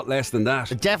hell of a lot less than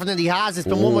that. It definitely has. It's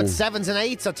been won with 7s and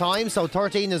 8s at times, so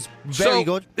 13 is very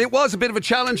good. It was a bit of a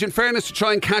challenge, in fairness, to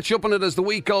try and catch up on it as the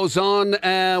week goes on.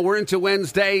 We're into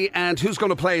Wednesday, and who's going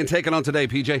to play and take it on today,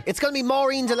 PJ? It's going to be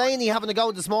Maureen Delaney having a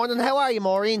go this morning. How are you,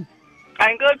 Maureen?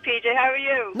 I'm good, PJ. How are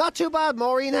you? Not too bad,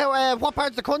 Maureen. What part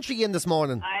of the country are you in this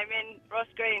morning? I'm in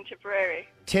Roscrea, Tipperary.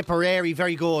 Tipperary,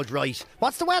 very good, right.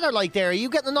 What's the weather like there? Are you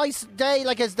getting a nice day,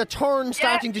 like is the turn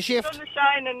starting to shift? The sun is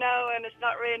shining now and it's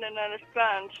not raining and it's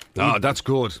grand. Oh, that's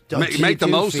good. Make the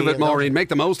most of it, Maureen. Make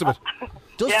the most of it.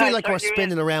 Does feel like we're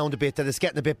spinning around a bit, that it's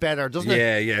getting a bit better, doesn't it?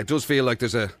 Yeah, it does feel like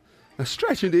there's a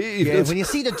stretch in the evening. Yeah, when you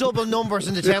see the double numbers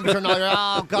in the temperature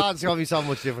now, oh God, it's going to be so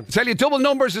much different. I tell you, double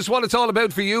numbers is what it's all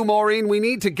about for you, Maureen. We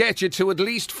need to get you to at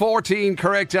least 14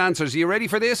 correct answers. Are you ready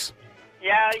for this?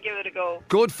 Yeah, I'll give it a go.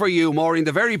 Good for you, Maureen.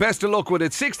 The very best of luck with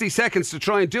it. 60 seconds to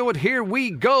try and do it. Here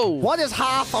we go. What is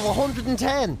half of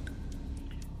 110?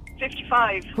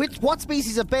 55. What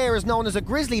species of bear is known as a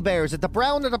grizzly bear? Is it the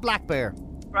brown or the black bear?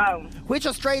 Brown. Which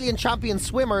Australian champion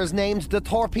swimmer is named the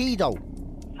Torpedo?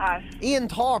 Pass. Ian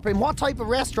Thorpe, in what type of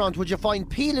restaurant would you find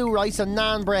pilau rice and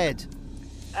naan bread?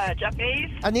 Japanese.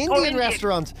 An Indian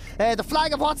restaurant. The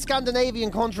flag of what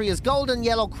Scandinavian country is golden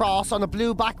yellow cross on a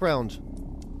blue background?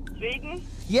 Sweden.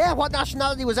 Yeah, what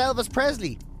nationality was Elvis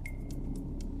Presley?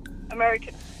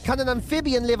 American. Can an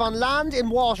amphibian live on land,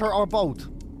 in water, or both?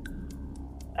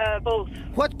 Both.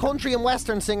 What country and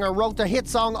western singer wrote the hit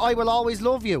song I Will Always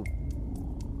Love You?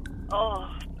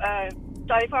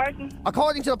 Dolly Parton.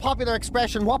 According to the popular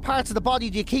expression, what parts of the body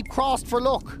do you keep crossed for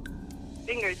luck?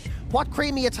 Fingers. What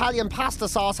creamy Italian pasta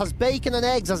sauce has bacon and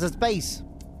eggs as its base?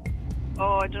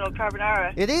 I don't know,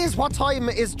 carbonara. It is. What time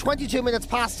is 22 minutes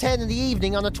past 10 in the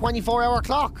evening on a 24-hour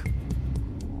clock?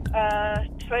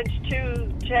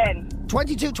 22:10.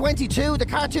 22:22. The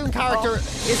cartoon character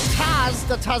is Taz,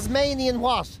 the Tasmanian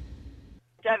what?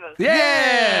 Devil.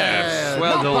 Yes!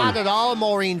 Well Not done. bad at all,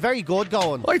 Maureen. Very good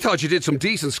going. I thought you did some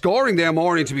decent scoring there,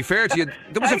 Maureen, to be fair to you.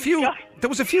 There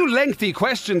was a few lengthy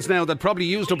questions now that probably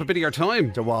used up a bit of your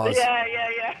time. There was.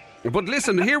 Yeah. But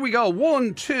listen, here we go.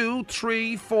 1, 2,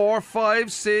 3, 4,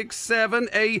 5, 6, 7,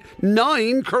 8,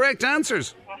 9 correct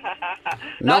answers.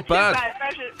 Not bad.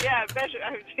 Better.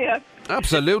 Yeah.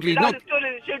 Absolutely. Not as good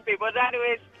as it should be, but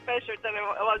anyway, it's better than it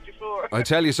was before. I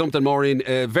tell you something, Maureen,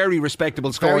 very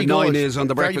respectable score. Very 9 good. is on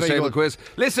the Breakfast Very Table good. quiz.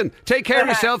 Listen, take care of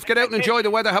yourself, get out and enjoy the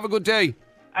weather, have a good day.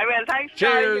 I will, thanks.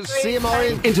 Cheers. guys. See you,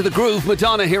 Maureen. Into the groove,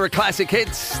 Madonna here at Classic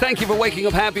Hits. Thank you for waking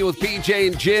up happy with PJ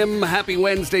and Jim. Happy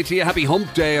Wednesday to you. Happy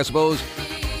hump day, I suppose.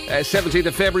 17th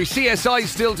of February. CSI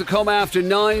still to come after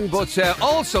 9. But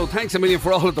also, thanks a million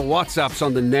for all of the WhatsApps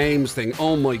on the names thing.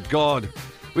 Oh, my God.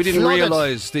 We didn't Flooded.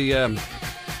 realise the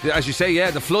as you say,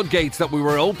 the floodgates that we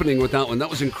were opening with that one. That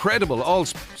was incredible. All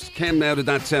came out of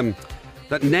that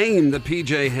name that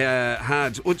PJ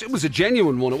had. It was a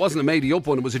genuine one. It wasn't a made-up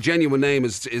one. It was a genuine name.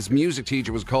 His music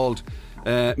teacher was called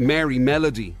Mary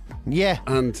Melody. Yeah.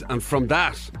 And from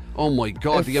that, oh my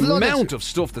God, the flooded. amount of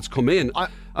stuff that's come in.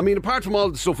 I mean, apart from all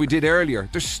the stuff we did earlier,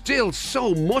 there's still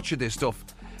so much of this stuff.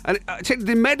 And I think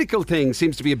the medical thing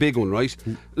seems to be a big one, right?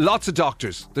 Lots of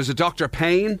doctors. There's a Dr.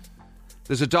 Payne.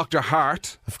 There's a Dr.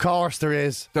 Hart. Of course there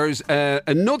is. There's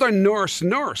another nurse.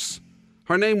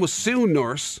 Her name was Sue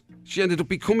Nurse. She ended up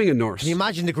becoming a nurse. Can you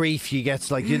imagine the grief she gets,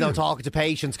 talking to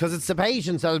patients? Because it's the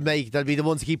patients that'll be the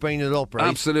ones who keep bringing it up, right?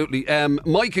 Absolutely.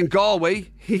 Mike in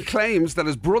Galway, he claims that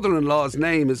his brother-in-law's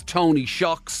name is Tony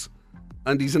Shocks,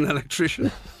 and he's an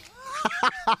electrician.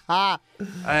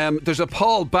 There's a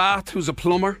Paul Bath who's a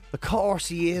plumber. Of course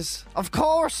he is. Of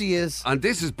course he is. And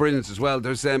this is brilliant as well.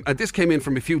 There's and this came in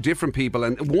from a few different people,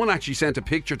 and one actually sent a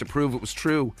picture to prove it was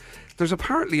true. There's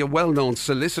apparently a well-known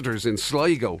solicitors in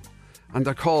Sligo, and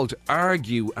they're called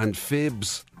Argue and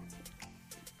Fibs.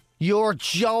 You're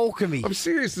joking me. I'm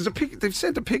serious. There's they've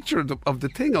sent a picture of the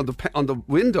thing on the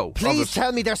window. Please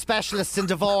tell me they're specialists in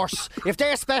divorce. If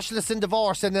they're specialists in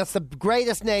divorce, then that's the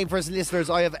greatest name for listeners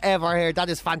I have ever heard.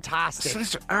 That is fantastic.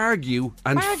 Solicitor Argue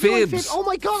and Argue and Fibs. Oh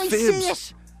my God, I see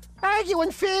it. Argue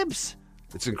and Fibs.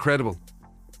 It's incredible.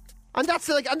 And that's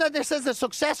and then there says the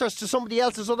successors to somebody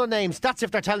else's other names. That's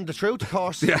if they're telling the truth, of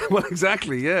course. Yeah, well,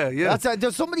 exactly. Yeah.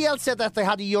 There's somebody else said that they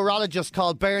had a urologist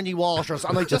called Bernie Waters,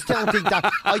 and I just don't think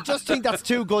that. I just think that's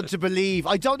too good to believe.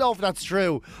 I don't know if that's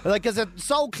true. Because it's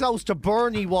so close to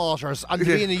Bernie Waters and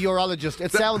being a urologist,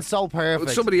 it sounds so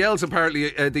perfect. Somebody else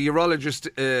apparently, the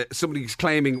urologist, somebody's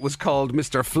claiming was called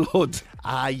Mr. Flood.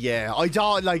 Yeah. I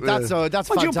don't that's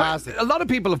fantastic. A lot of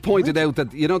people have pointed out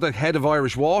that the head of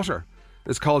Irish Water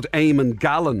is called Eamon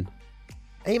Gallen.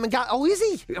 Eamon Gallen? Oh, is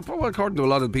he? Yeah, well, according to a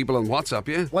lot of people on WhatsApp,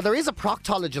 yeah. Well, there is a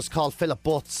proctologist called Philip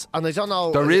Butts, and I don't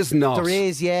know. There is not. There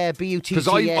is, yeah. B-U-T-T-S.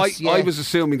 Because I was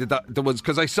assuming that there was,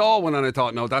 because I saw one and I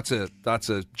thought, no, that's a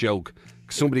joke.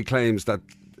 Somebody claims that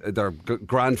their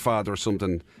grandfather or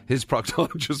something, his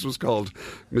proctologist was called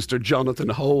Mr. Jonathan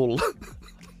Hole.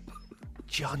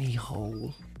 Johnny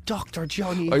Hole. Dr.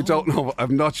 Johnny Hole. I don't know.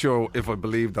 I'm not sure if I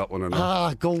believe that one or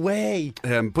not. Go away.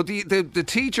 But the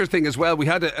teacher thing as well, we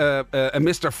had a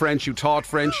Mr. French who taught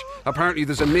French. Apparently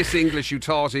there's a Miss English who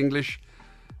taught English.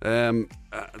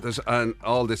 There's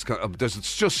all this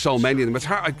there's just so many of them.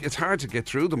 It's hard to get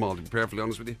through them all, to be perfectly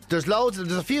honest with you. There's loads.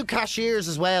 There's a few cashiers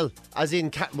as well, as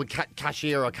in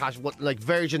cashier or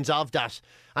versions of that.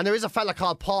 And there is a fella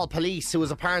called Paul Police who is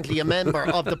apparently a member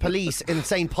of the police in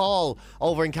St. Paul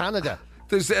over in Canada.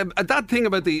 There's that thing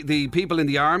about the people in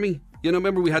the army.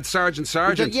 Remember we had Sergeant.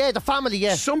 Yeah, the family,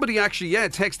 yeah. Somebody actually,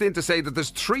 texted in to say that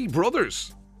there's 3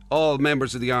 brothers, all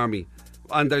members of the army.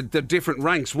 And they're different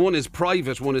ranks. One is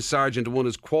private, one is sergeant, and one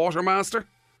is quartermaster.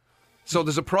 So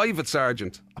there's a private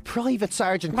sergeant. A private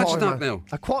sergeant. Imagine that now.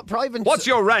 Private. What's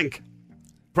your rank?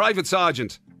 Private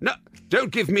sergeant. No, Don't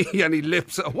give me any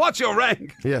lips. What's your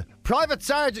rank? Yeah. Private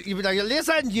Sergeant. You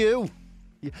listen, you.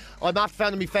 I'm not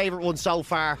found my favourite one so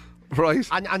far. Right.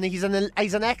 And he's an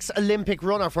ex-Olympic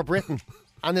runner for Britain.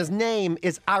 And his name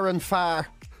is Aaron Farr.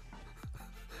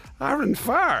 Aaron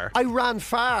Farr? I ran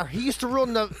far. He used to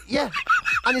run the... Yeah.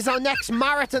 And he's our next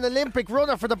marathon Olympic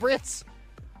runner for the Brits.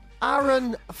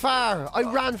 Aaron Farr. I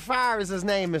ran far is his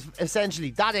name,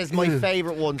 essentially. That is my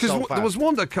favourite one so far. Because there was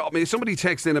one that caught me. Somebody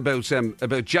texted in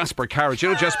about Jasper Carrott. You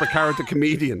know Jasper Carrott, the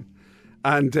comedian?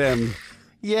 And...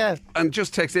 yeah. And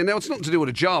just texted in. Now, it's nothing to do with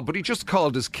a job, but he just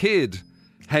called his kid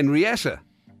Henrietta.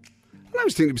 And I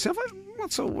was thinking to myself,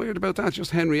 what's so weird about that?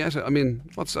 Just Henrietta. I mean,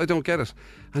 I don't get it.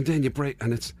 And then you break,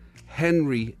 and it's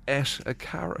Henrietta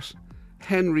Carrot.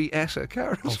 Henrietta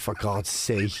Carrot. Oh, for God's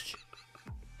sake.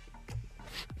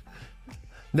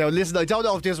 Now, listen, I don't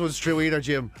know if this one's true either,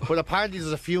 Jim, but apparently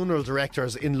there's a funeral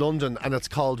directors in London and it's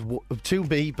called, two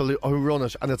people who run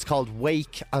it, and it's called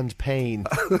Wake and Pain.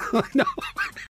 No.